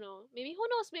I don't know. Maybe who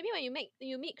knows? Maybe when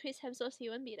you meet Chris Hemsworth, he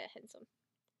won't be that handsome.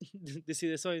 They say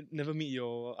that's why never meet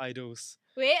your idols.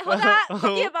 Wait, hold up.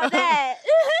 Talking about that,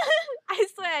 I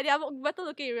swear they are better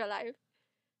looking in real life.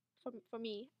 For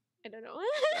me, I don't know.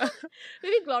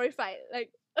 Maybe glorified. Like,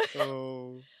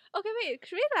 Oh. okay, wait.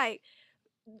 Should we like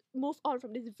move on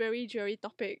from this very dreary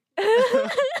topic?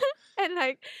 And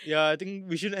like, Yeah, I think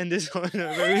we should end this on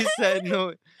a very sad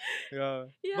note. Yeah.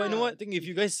 But you know Yeah. what? I think if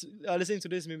you guys are listening to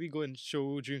this, maybe go and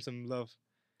show Dream some love.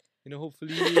 You know,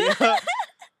 hopefully.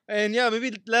 And yeah,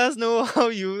 maybe let us know how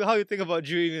you think about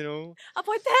Dream, you know.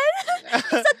 upon 10?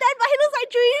 He's a 10, but he looks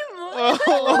like Dream.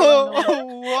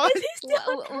 What? Is he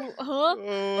still? Huh?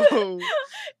 Oh.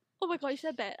 Oh my god, you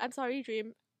said bad. I'm sorry,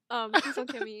 Dream. Please don't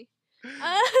kill me.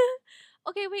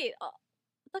 Okay, wait.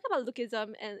 Talk about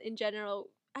lookism and in general.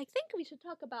 I think we should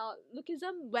talk about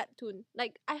lookism webtoon.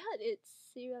 Like I heard it's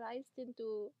serialized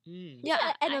into Yeah, is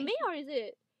it I- anime or is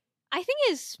it I think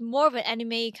it's more of an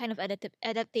anime kind of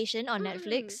adaptation on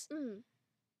Netflix. Mm.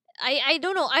 I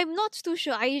don't know. I'm not too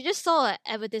sure. I just saw an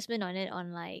advertisement on it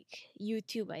on like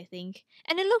YouTube, I think,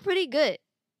 and it looked pretty good.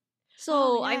 So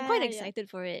Oh, I'm quite yeah. excited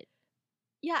for it.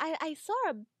 Yeah, I saw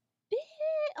a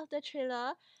bit of the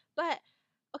trailer, but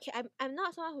okay, I'm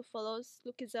not someone who follows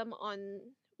lookism on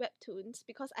webtoons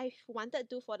because I've wanted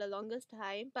to for the longest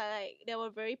time, but like there were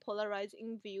very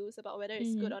polarizing views about whether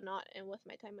it's good or not and worth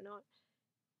my time or not.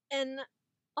 And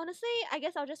honestly, I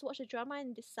guess I'll just watch the drama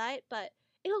and decide, but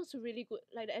it looks really good,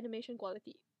 like the animation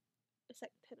quality. It's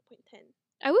like 10.10.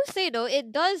 I will say though,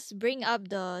 it does bring up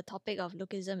the topic of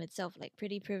lookism itself, like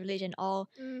pretty privilege and all,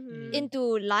 Mm-hmm.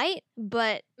 into light.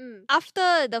 But Mm.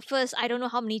 after the first, I don't know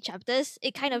how many chapters,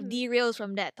 it kind of Mhm. derails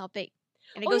from that topic,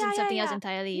 and it Oh, goes yeah, into yeah, something else yeah.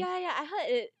 entirely. Yeah, I heard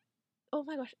it. Oh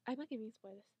my gosh, I might give you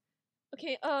spoilers.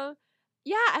 Okay,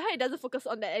 yeah, I heard it doesn't focus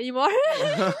on that anymore.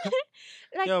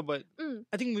 Like, Yeah, but mm.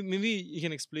 I think maybe you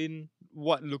can explain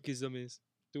what lookism is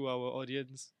to our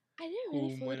audience. I didn't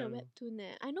really Who follow might the not know.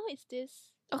 webtoon. I know it's this.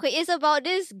 Okay, it's about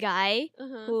this guy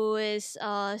Uh-huh. who is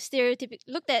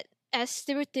looked at as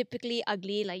stereotypically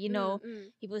ugly. Like, you know,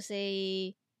 people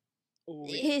say Oh,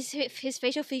 his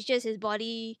facial features, his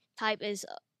body type is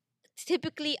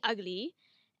typically ugly,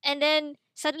 and then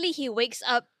suddenly he wakes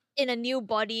up in a new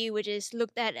body, which is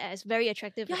looked at as very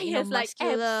attractive, Yeah, like, he you know, has, like,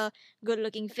 muscular,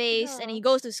 good-looking face, and Yeah. he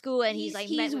goes to school and he's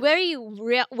He's very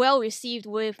well received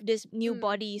with this new Mm.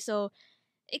 body. So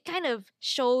it kind of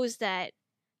shows that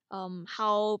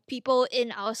how people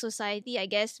in our society, I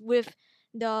guess, with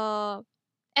the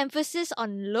emphasis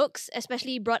on looks,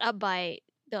 especially brought up by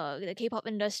the K-pop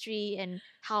industry and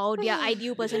how their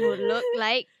ideal person would look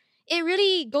like, it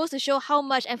really goes to show how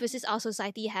much emphasis our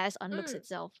society has on looks Mm.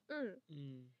 itself.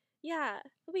 Yeah.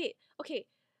 Wait. Okay.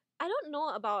 I don't know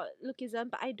about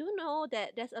lookism, but I do know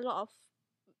that there's a lot of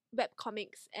web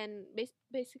comics and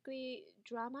basically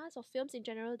dramas or films in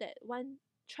general that one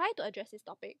try to address this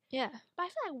topic. Yeah. But I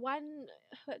feel like one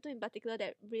webtoon in particular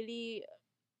that really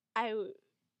I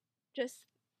just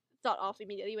thought of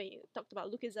immediately when you talked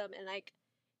about lookism and like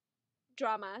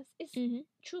dramas is Mm-hmm.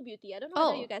 True Beauty. I don't know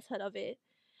whether Oh. you guys heard of it.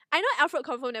 I know Alfred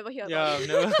confirm never heard Yeah, about I've it.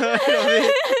 never heard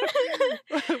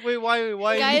of it. Wait,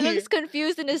 why? Guy me? looks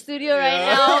confused in the studio right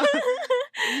Yeah.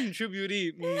 now. True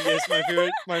Beauty. Yes, my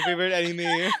favorite anime.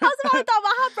 I was about to talk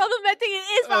about how problematic it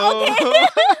is, but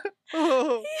okay.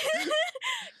 Oh.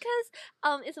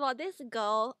 Because it's about this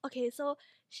girl. Okay, so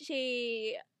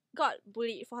she got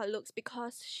bullied for her looks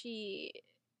because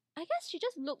I guess she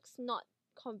just looks not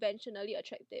conventionally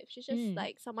attractive. She's just Mm.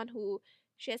 like someone who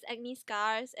she has acne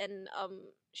scars and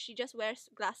she just wears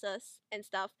glasses and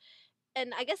stuff.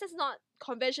 And I guess it's not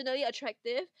conventionally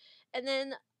attractive. And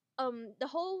then the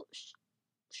whole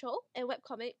show and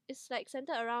webcomic is like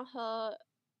centered around her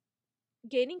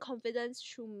gaining confidence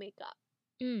through makeup.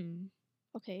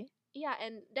 Okay. Yeah,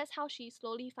 and that's how she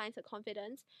slowly finds her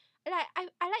confidence. Like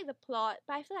I like the plot,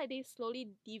 but I feel like they slowly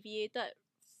deviated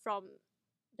from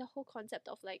the whole concept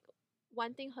of like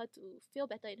wanting her to feel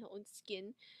better in her own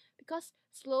skin, because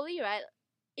slowly, right,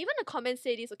 even the comments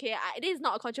say this. Okay, this is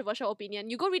not a controversial opinion.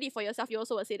 You go read it for yourself. You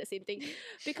also will say the same thing,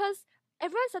 because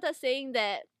everyone started saying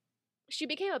that she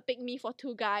became a pick me for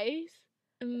two guys.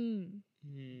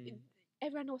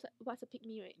 Everyone knows what's a pick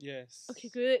me, right? Yes. Okay,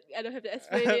 good. I don't have to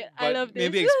explain it. I But love this.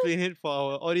 maybe explain it for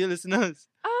our audio listeners.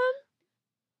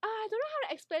 I don't know how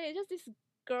to explain it. Just this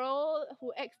girl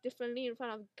who acts differently in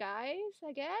front of guys,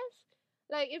 I guess.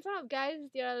 Like in front of guys,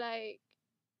 they're like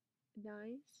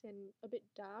nice and a bit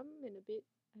dumb and a bit,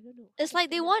 I don't know. how It's to like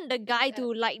they explain want the guy Yeah.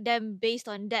 to like them based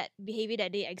on that behavior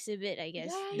that they exhibit, I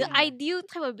guess. Yeah, The yeah. ideal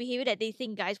type of behavior that they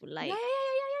think guys would it. like.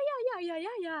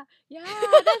 Yeah.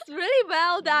 That's really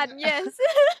well done. Yes.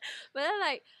 But then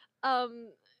like,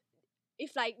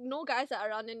 if like no guys are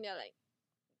around, then they're like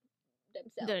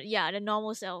themselves. The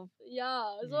normal self.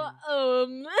 Yeah. So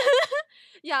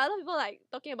yeah, a lot of people like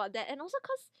talking about that, and also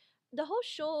cause the whole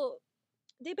show,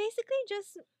 they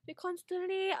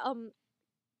constantly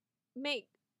make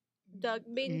the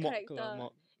main Mock character lah,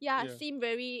 mock. yeah, Yeah. seem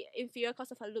very inferior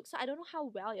because of her looks. So I don't know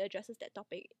how well it addresses that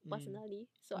topic personally.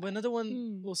 So But another one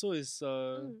Mm. also is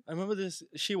I remember this.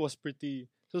 She Was Pretty.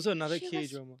 It's also another she K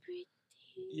was drama. pretty.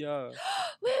 Yeah.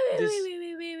 Wait. This-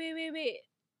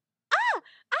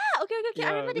 Okay. I Yeah,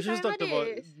 remember we this. I just talked remember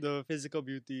about this. the physical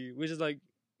beauty, which is like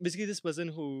basically this person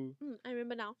who, I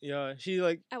remember now. yeah, she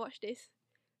like, I watched this.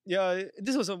 yeah,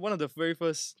 this was one of the very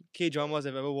first K dramas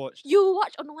I've ever watched. You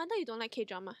watch? Oh, no wonder you don't like K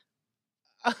drama.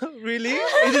 Really?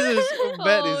 This is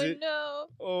bad, oh, is it? No.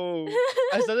 Oh,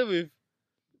 I started with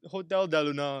Hotel Del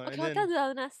Luna, Okay, and Hotel then Del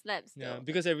Luna slaps. yeah, though.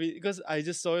 because I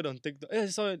just saw it on TikTok. I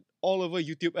saw it all over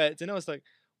YouTube ads, and I was like,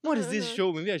 what is this Uh-huh.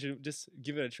 show? Maybe I should just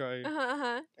give it a try.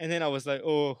 Uh-huh. And then I was like,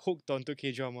 oh, hooked onto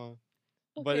K drama.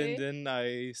 But Okay. then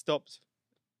I stopped.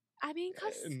 I mean,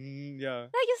 cause Yeah.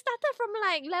 like you started from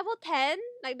like level 10,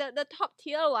 like the top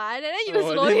tier one, and then you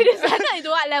Oh, slowly then- descended into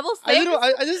what, level 6? I don't know.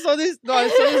 I just saw this. No, I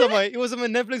saw this on it was on my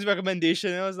Netflix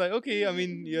recommendation. And I was like, okay. I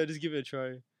mean, yeah, just give it a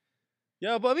try.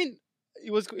 Yeah, but I mean,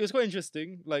 it was quite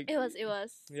interesting. Like It was.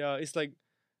 Yeah, it's like,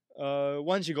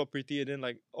 once she got pretty, and then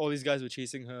like all these guys were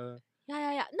chasing her.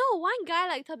 Yeah. No, one guy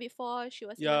liked her before she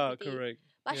was even Yeah, pretty, correct.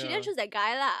 but she yeah. didn't choose that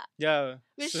guy lah. Yeah.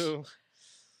 Which- So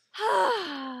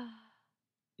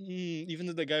even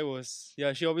though the guy was,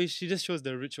 yeah, she just chose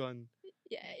the rich one.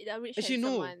 Yeah, the rich Actually,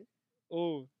 handsome no. one.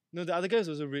 Oh no, the other guy was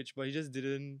also rich, but he just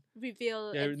didn't.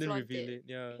 Reveal Yeah, and didn't flaunt reveal it. it.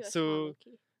 Yeah. He was So more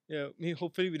low-key. yeah, I mean,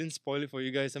 hopefully we didn't spoil it for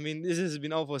you guys. I mean, this has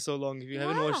been out for so long. If you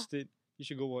haven't Yeah. watched it, you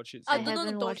should go watch it. I so- No,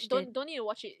 haven't watched don't need to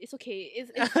watch it. It's okay.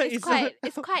 It's It's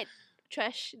it's quite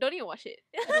trash. Don't need to watch it.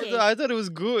 Okay. I thought it was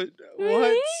good. What?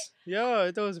 Really? Yeah,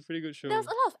 I thought it was a pretty good show. There was a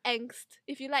lot of angst.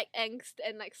 If you like angst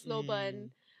and like slow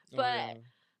burn. Oh, but- yeah.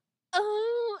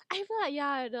 I feel like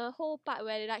yeah, the whole part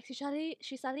where like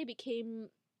she suddenly became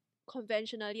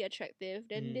conventionally attractive.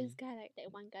 Then this guy, like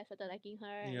that one guy, started liking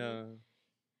her. and Yeah.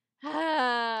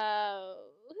 Oh.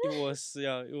 It was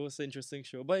an interesting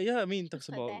show. But yeah, I mean, talks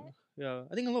quite about bad.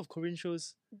 I think a lot of Korean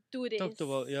shows Do this. talked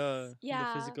about the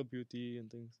Yeah. physical beauty and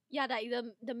things. Yeah, like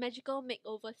the magical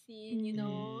makeover scene, you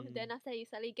know. Mm. Then after you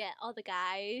suddenly get all the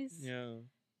guys. Yeah.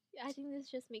 I think this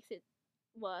just makes it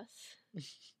worse.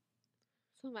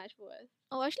 So much worse.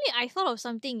 Oh, actually, I thought of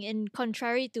something in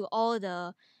contrary to all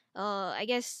the, I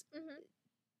guess, Mm-hmm.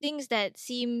 things that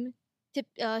seem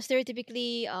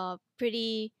stereotypically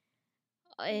pretty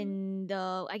in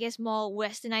the, I guess, more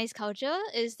westernized culture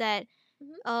is that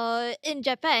in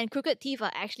Japan, crooked teeth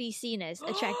are actually seen as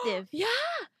attractive. Yeah,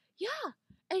 yeah.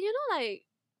 And you know, like,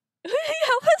 yeah,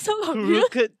 what's so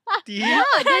confused? Crooked teeth. Yeah,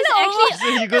 there's actually So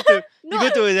you go to No. you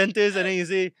go to a dentist and then you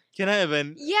say, "Can I have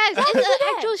an?" yes, it's is an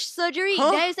that? actual surgery.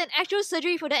 Huh? There is an actual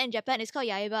surgery for that in Japan. It's called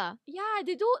yaiba. Yeah,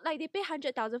 they do like they pay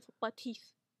 100,000 per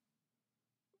teeth.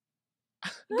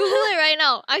 Google it right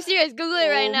now. I'm serious. Google it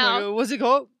right Oh my now. God, what's it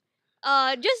called?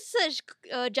 Just search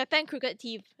Japan crooked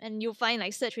teeth, and you'll find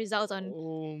like search results on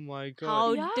Oh my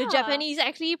God. how the Yeah. Japanese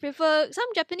actually prefer. Some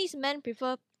Japanese men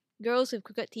prefer girls with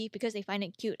crooked teeth because they find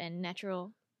it cute and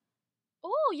natural.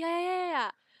 Oh yeah.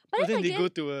 But But then then again,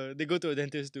 they go to a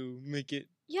dentist to make it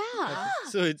Yeah. happen.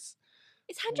 So it's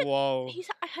it's 100. wow. He's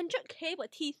 100K per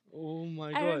teeth. Oh my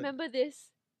I God. remember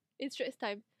this in Straits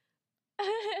Time.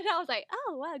 And I was like,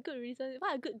 oh, what a good reason.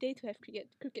 What a good day to have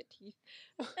crooked teeth.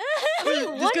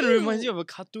 This kind of reminds me of a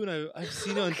cartoon I've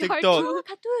seen it on TikTok. Oh,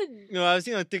 cartoon. No, I've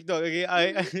seen it on TikTok. Okay,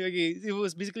 okay. It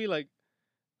was basically like,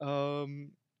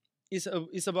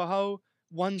 it's about how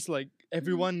once like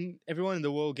everyone in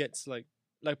the world gets like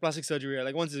plastic surgery, right?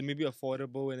 Like once it's maybe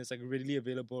affordable and it's like readily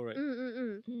available, right?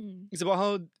 Mm. It's about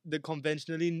how the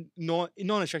conventionally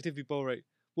non-attractive people, right,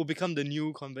 will become the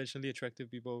new conventionally attractive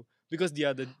people because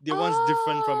they're ones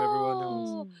different from everyone else.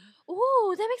 Oh.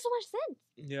 Oh, that makes so much sense.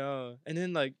 Yeah, and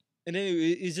then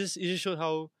it just showed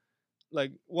how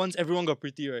like once everyone got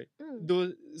pretty, right? Mm.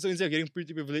 So instead of getting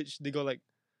pretty privilege, they got like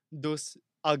those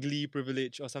ugly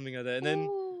privilege or something like that, and then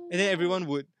everyone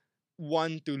would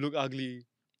want to look ugly,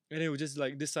 and it would just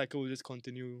like this cycle would just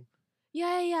continue.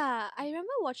 Yeah. I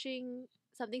remember watching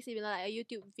something similar, like a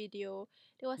YouTube video.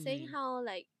 They were saying how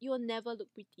like you will never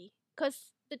look pretty because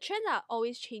the trends are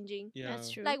always changing. Yeah, That's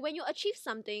true. Like when you achieve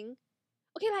something,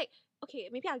 okay,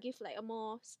 maybe I'll give like a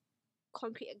more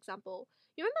concrete example.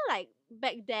 You remember like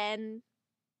back then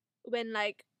when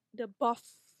like the buff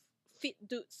fit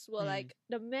dudes were like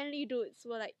the manly dudes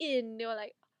were like in, they were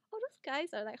like, oh, those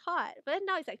guys are like hot. But then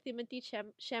now it's like Timothy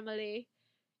Chalamet.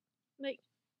 Like,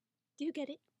 do you get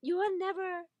it? You will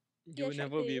never you will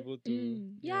never be attractive. able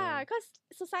to. Yeah, because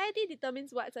society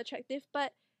determines what's attractive,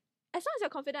 but as long as you're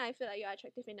confident, I feel like you're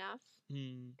attractive enough.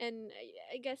 And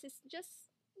I guess it's just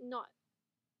not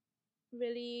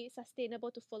really sustainable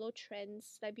to follow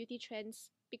trends, like beauty trends,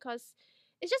 because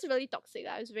it's just really toxic.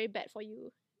 It's very bad for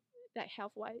you, like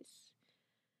health-wise.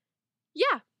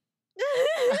 Yeah.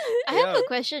 I have Yeah. a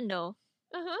question though.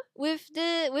 With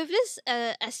this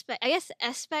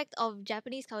aspect of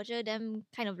Japanese culture, them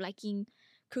kind of liking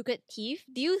crooked teeth,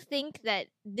 do you think that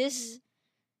this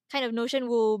kind of notion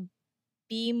will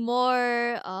be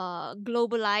more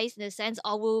globalized in a sense,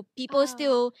 or will people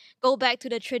still go back to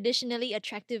the traditionally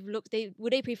attractive looks?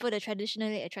 Would they prefer the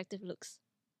traditionally attractive looks?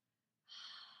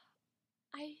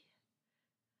 I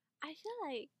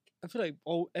feel like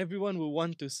everyone will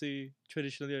want to say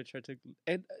traditionally attractive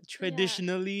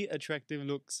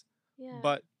looks, yeah.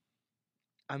 but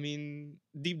I mean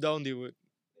deep down they would.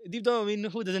 Deep down, I mean,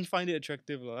 who doesn't find it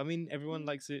attractive? I mean, everyone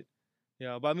likes it.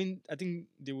 Yeah, but I mean, I think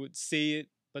they would say it,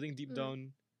 but I think deep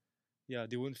down, yeah,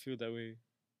 they wouldn't feel that way.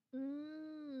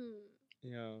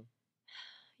 Yeah.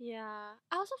 Yeah.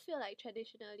 I also feel like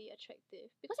traditionally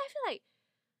attractive because I feel like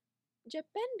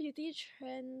Japan beauty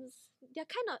trends,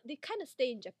 they kind of stay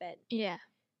in Japan. Yeah.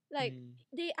 Like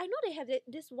I know they have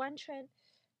this one trend.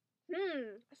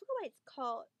 I forgot what it's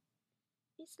called.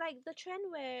 It's like the trend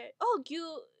where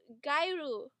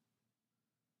Gairu.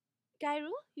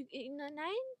 You know,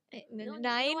 nine? No,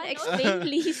 Nine, no one knows? explain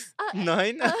please.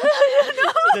 Nine? No.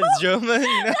 That's German.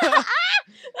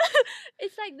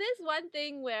 It's like this one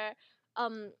thing where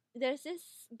there's this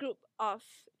group of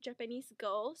Japanese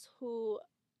girls who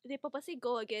they purposely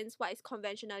go against what is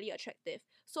conventionally attractive.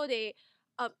 So they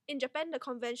in Japan the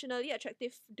conventionally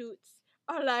attractive dudes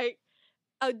are like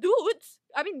dudes.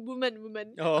 I mean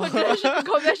women. Oh.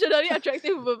 Conventionally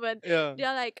attractive women. Yeah. They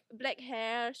are like black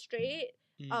hair, straight,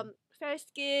 fair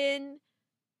skin,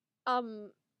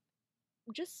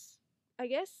 just I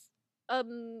guess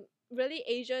really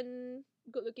Asian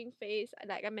good looking face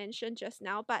like I mentioned just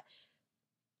now, but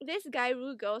this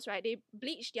Gairu girls, right? They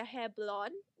bleach their hair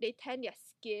blonde, they tan their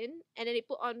skin, and then they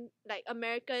put on like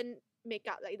American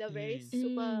makeup, like the very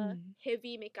super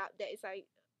heavy makeup that is like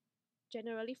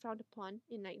generally frowned upon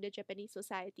in like the Japanese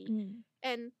society.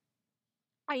 And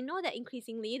I know that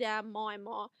increasingly there are more and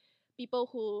more people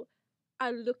who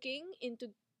are looking into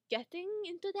getting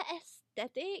into the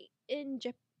aesthetic in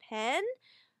Japan,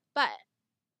 but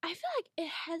I feel like it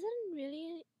hasn't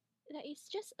really, like, it's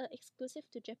just a exclusive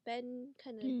to Japan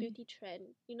kind of beauty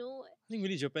trend, you know? I think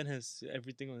really Japan has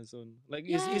everything on its own. Like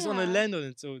Yeah, it's on a yeah. land on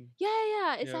its own.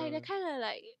 Yeah. It's like Yeah. they're kind of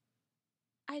like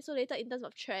isolated in terms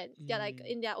of trends. They're like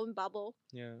in their own bubble.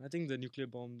 Yeah, I think the nuclear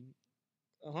bomb.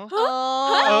 Uh-huh.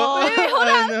 Oh, Wait, hold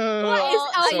I on. know. What is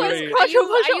our Sorry. first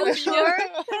controversial Are you sure?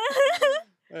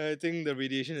 I think the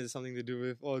radiation has something to do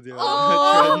with all the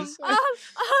Oh. trends.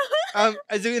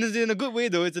 It's in a good way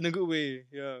though. It's in a good way.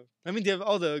 Yeah. I mean, they have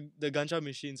all the gacha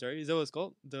machines, right? Is that what it's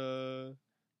called? The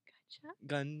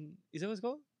gun. Is that what it's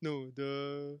called? No,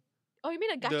 the Oh, you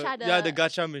mean the gacha? the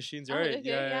gacha machines, Oh, right? okay,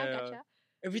 yeah, gacha.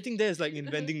 Everything there is like in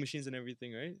vending machines and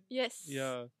everything, right? Yes.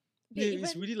 Yeah. They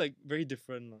It's even- really like very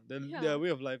different. Their Yeah. way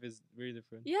of life is very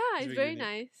different. Yeah, it's It's very very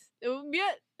unique. nice.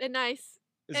 Weird and nice.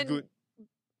 It's and good.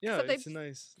 Yeah, it's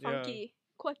sometimes nice. Funky.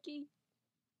 Quirky.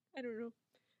 I don't know.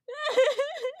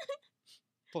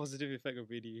 Positive effect of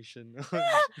radiation.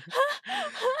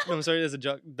 No, I'm sorry, that's a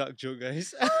dark joke,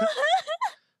 guys.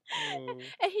 Oh.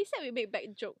 And he said we make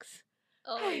bad jokes.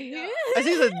 Oh my god. I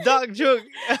see it's a dark joke.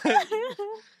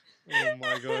 Oh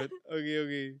my god.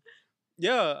 Okay.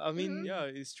 Yeah, I mean, Mhm. yeah,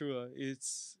 it's true.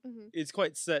 It's Mhm. it's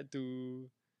quite sad to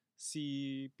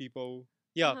see people.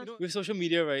 Yeah, Uh-huh. with social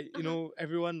media, right? Uh-huh.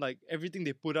 Everyone like everything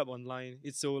they put up online.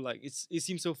 It's so like it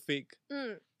seems so fake.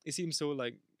 Mm, It seems so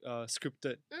like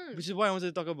scripted. mm. Which is why I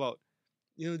wanted to talk about.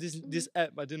 This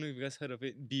app. I don't know if you guys heard of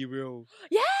it. Be Real.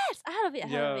 Yes, I heard of it. I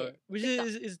heard of it. Which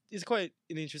TikTok. is quite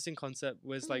an interesting concept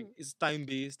where it's like it's time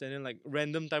based and then like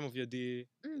random time of your day,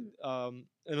 a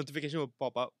notification will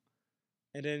pop up,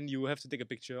 and then you will have to take a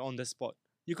picture on the spot.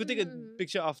 You could take a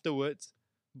picture afterwards,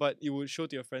 but it would show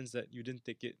to your friends that you didn't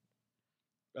take it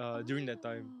during that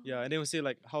time. Yeah, and then it will say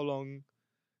like how long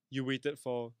you waited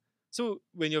for. So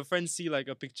when your friends see like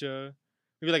a picture,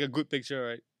 maybe like a good picture,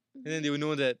 right? And then they will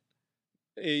know that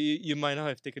you might not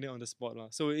have taken it on the spot.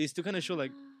 So it's to kind of show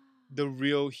like the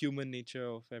real human nature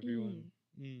of everyone.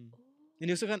 And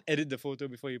you also can't edit the photo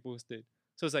before you post it.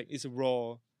 So it's like it's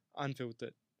raw,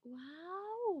 unfiltered.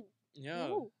 Wow. Yeah.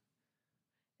 Whoa.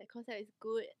 That concept is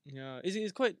good. Yeah.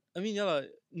 It's quite I mean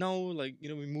now like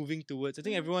we're moving towards I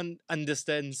think Mhm. everyone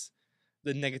understands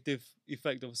the negative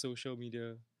effect of social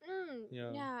media.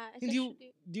 Yeah. Yeah. And do you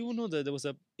especially- know that there was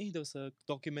a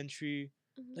documentary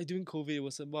Mhm. like during COVID, it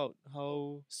was about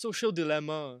how social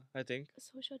dilemma, I think.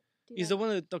 social Is the dilemma.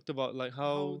 one that talked about like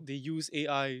how How- they use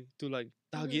AI to like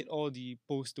target all the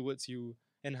posts towards you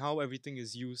and how everything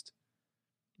is used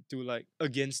to like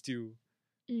against you.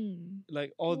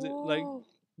 Like all the like Whoa.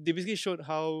 they basically showed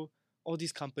how all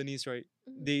these companies, right,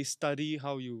 Mhm. they study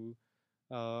how you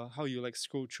like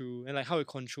scroll through and like how it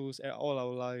controls all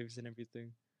our lives and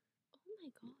everything. Oh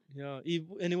my god. Yeah,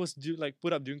 and it was like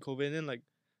put up during COVID, and then like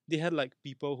they had like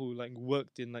people who like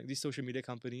worked in like these social media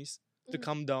companies to Mhm.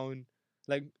 come down,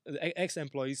 like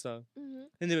ex-employees Mhm.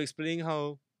 and they were explaining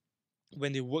how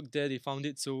when they worked there they found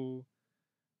it so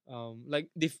like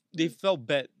they felt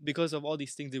bad because of all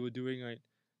these things they were doing, right?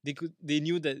 They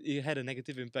knew that it had a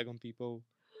negative impact on people,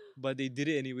 but they did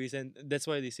it anyways, and that's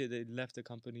why they said they left the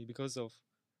company because of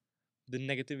the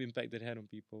negative impact that it had on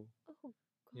people. Oh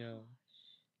Yeah. gosh.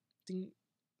 I think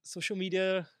social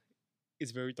media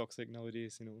is very toxic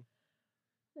nowadays,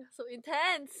 That's so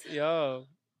intense. Yeah.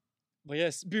 But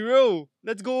yes, be real.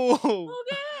 Let's go.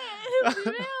 Okay. Be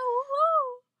real.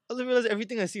 Woohoo. I also realize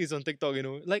everything I see is on TikTok,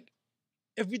 Like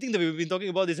everything that we've been talking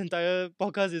about this entire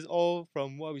podcast is all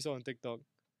from what we saw on TikTok.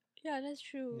 Yeah, that's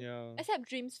true. Yeah. Except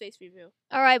Dream's face reveal.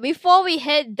 All right, before we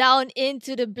head down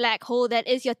into the black hole that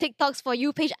is your TikToks for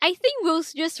you page, I think we'll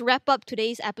just wrap up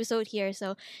today's episode here.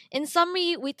 So, in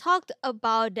summary, we talked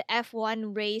about the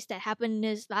F1 race that happened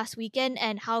this last weekend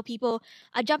and how people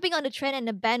are jumping on the trend and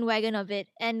the bandwagon of it.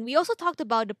 And we also talked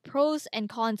about the pros and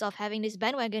cons of having this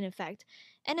bandwagon effect.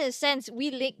 And in a sense, we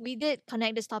did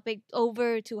connect this topic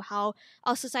over to how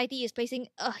our society is placing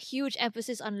a huge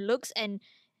emphasis on looks and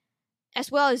as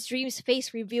well as Dream's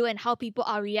face reveal and how people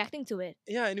are reacting to it.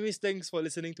 Yeah, anyways, thanks for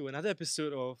listening to another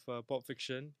episode of Pop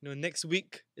Fiction. Next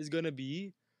week is going to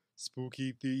be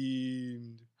spooky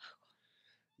themed.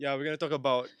 Yeah, we're going to talk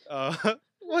about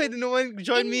Why did no one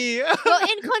join me? Well,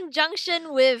 in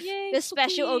conjunction with Yay, the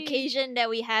special spooky. occasion that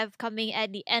we have coming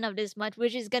at the end of this month,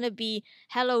 which is gonna be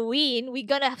Halloween, we're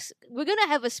gonna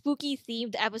have a spooky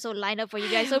themed episode lined up for you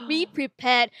guys. So be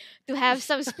prepared to have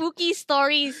some spooky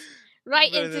stories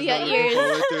right Belinda's into your not looking ears.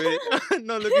 forward to it.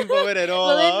 Not looking forward at all.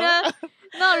 Belinda,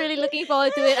 not really looking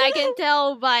forward to it. I can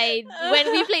tell by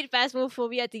when we played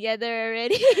Phasmophobia together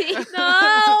already. No,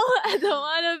 I don't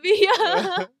want to be.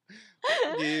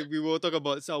 Okay, we will talk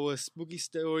about our spooky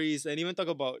stories and even talk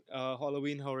about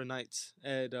Halloween Horror Nights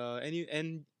at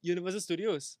Universal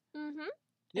Studios.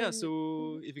 Yeah, And-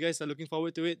 so if you guys are looking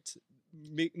forward to it,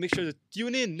 make sure to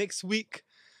tune in next week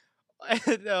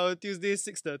at Tuesday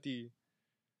 6:30.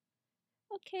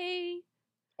 Okay.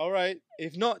 All right.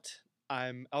 If not,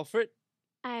 I'm Alfred,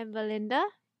 I'm Belinda.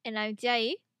 And I'm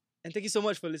Jiayi. and thank you so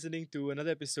much for listening to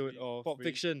another episode of Pop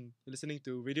Fiction. You're listening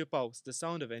to Radio Pulse, the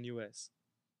sound of NUS.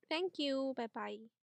 Thank you. Bye bye.